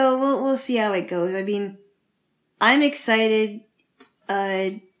 so we'll see how it goes. I mean, I'm excited,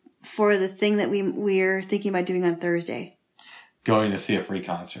 for the thing that we're thinking about doing on Thursday. Going to see a free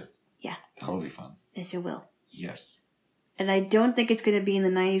concert. Yeah. That will be fun. Yes, it will. Yes. And I don't think it's going to be in the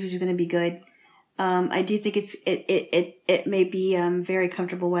 90s, which is going to be good. I do think it may be, very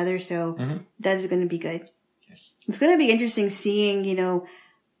comfortable weather, so that is going to be good. Yes. It's going to be interesting seeing,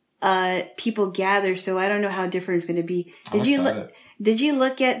 people gather, so I don't know how different it's going to be. Did you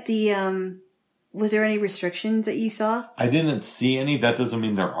look at the, was there any restrictions that you saw? I didn't see any. That doesn't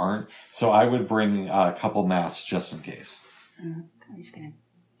mean there aren't. So I would bring a couple masks just in case. I'm just going to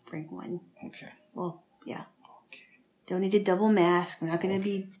bring one. Okay. Well, yeah. Okay. Don't need a double mask. We're not going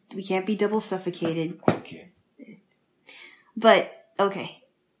to we can't be double suffocated. Okay. But, okay.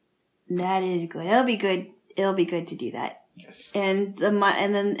 That is good. It'll be good. It'll be good to do that. Yes. And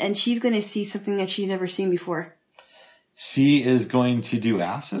she's going to see something that she's never seen before. She is going to do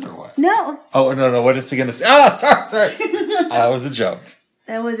acid or what? No. Oh, no. What is she going to say? Oh, sorry. That was a joke.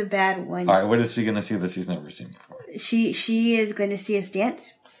 That was a bad one. All right. What is she going to see that she's never seen before? She is going to see us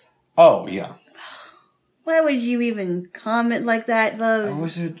dance. Oh, yeah. Why would you even comment like that, love? It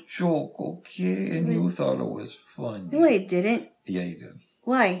was a joke, okay? And you thought it was funny. No, I didn't. Yeah, you did.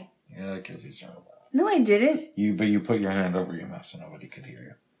 Why? Yeah, because he's trying to laugh. No, I didn't. But you put your hand over your mouth so nobody could hear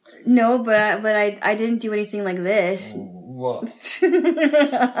you. No, but I didn't do anything like this. Well,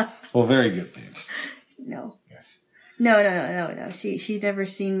 very good, babes. No. Yes. No. She's never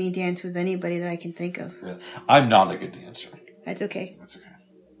seen me dance with anybody that I can think of. Really? I'm not a good dancer. That's okay. That's okay.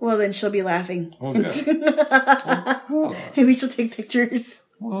 Well, then she'll be laughing. Okay. Cool. Maybe she'll take pictures.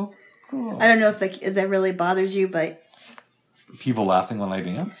 Well, cool. I don't know if that really bothers you, but... People laughing when I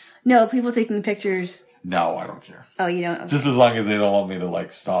dance? No, people taking pictures. No, I don't care. Oh, you don't? Okay. Just as long as they don't want me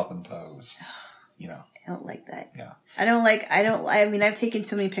to, stop and pose. I don't like that. Yeah. I mean, I've taken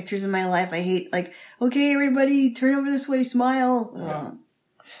so many pictures in my life. I hate, okay, everybody, turn over this way, smile. Yeah.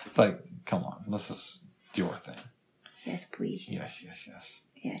 It's like, come on, let's just do our thing. Yes, please. Yes. Yes.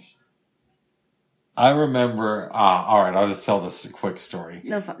 I remember, all right, I'll just tell this a quick story.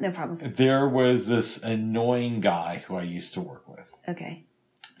 No problem. There was this annoying guy who I used to work with. Okay.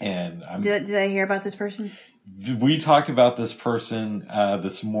 And did I hear about this person? We talked about this person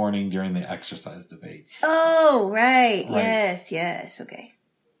this morning during the exercise debate. Oh, right. Yes. Okay.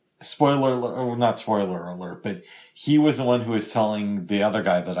 Spoiler alert, or not spoiler alert, but he was the one who was telling the other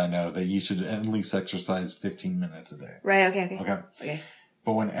guy that I know that you should at least exercise 15 minutes a day. Right. Okay.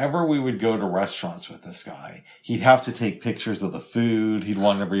 But whenever we would go to restaurants with this guy, he'd have to take pictures of the food. He'd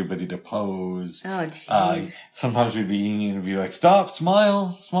want everybody to pose. Oh, jeez. Sometimes we'd be eating and be like, stop,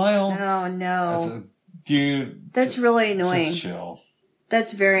 smile. Oh, no. Dude. That's really annoying. Just chill.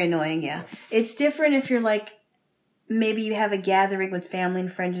 That's very annoying, yeah. It's different if you're maybe you have a gathering with family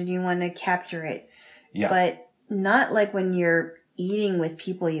and friends and you want to capture it. Yeah. But not when you're eating with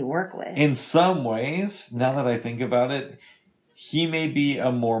people you work with. In some ways, now that I think about it, he may be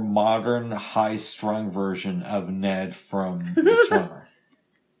a more modern, high-strung version of Ned from The Swimmer.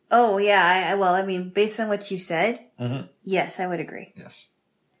 Oh, yeah. I mean, based on what you said, yes, I would agree. Yes.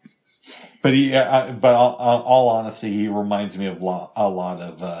 But all honesty, he reminds me of a lot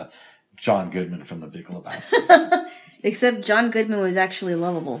of John Goodman from The Big Lebowski. Except John Goodman was actually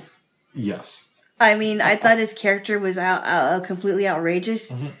lovable. Yes. I mean, I thought his character was completely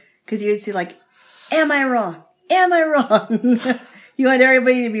outrageous. Because you would see am I wrong? Am I wrong? You want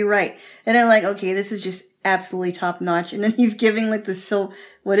everybody to be right. And I'm like, okay, this is just absolutely top notch. And then he's giving this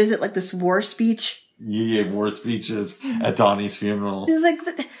this war speech? He gave war speeches at Donnie's funeral. He was like,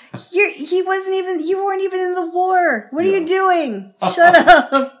 you weren't even in the war. What are you doing? Shut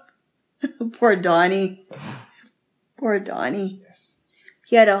up. Poor Donnie. Poor Donnie. Yes.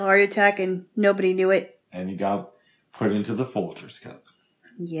 He had a heart attack and nobody knew it. And he got put into the Folgers cup.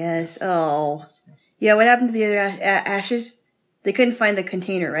 Yes. Oh. Yeah, what happened to the other ashes? They couldn't find the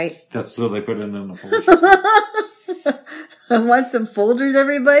container, right? That's so they put it in the Folgers cup. Want some Folgers,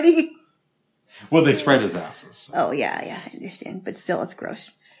 everybody? Well, they spread his asses. So. Oh, yeah, I understand. But still, it's gross.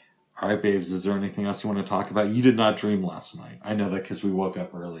 All right, babes, is there anything else you want to talk about? You did not dream last night. I know that because we woke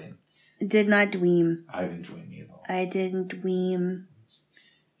up early. Did not dream. I didn't dream either. I didn't dream.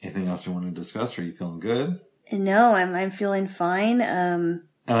 Anything else you want to discuss? Are you feeling good? No, I'm feeling fine. And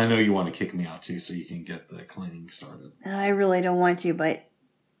I know you want to kick me out too, so you can get the cleaning started. I really don't want to, but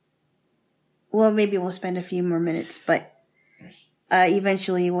maybe we'll spend a few more minutes. But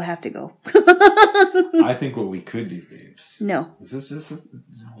eventually we'll have to go. I think what we could do, babes. No. This is just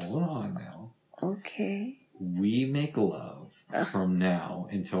hold on now. Okay. We make love from now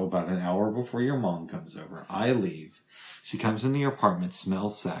until about an hour before your mom comes over. I leave. She comes into your apartment,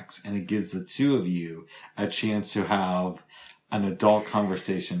 smells sex, and it gives the two of you a chance to have an adult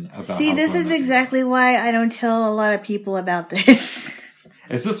conversation about. See, this is exactly why I don't tell a lot of people about this.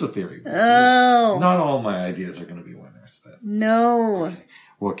 It's just a theory. Oh. Not all my ideas are going to be winners. But. No. Okay.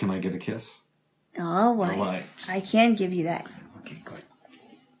 Well, can I get a kiss? All right. All right. I can give you that. Okay, good.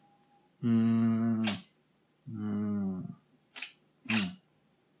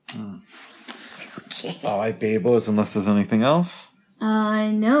 Okay. All right, babos, unless there's anything else.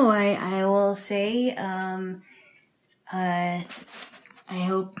 No, I will say, I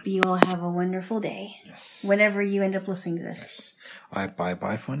hope you all have a wonderful day. Yes. Whenever you end up listening to this. Yes. All right,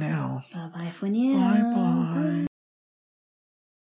 bye-bye for now. Bye-bye for now. Bye-bye.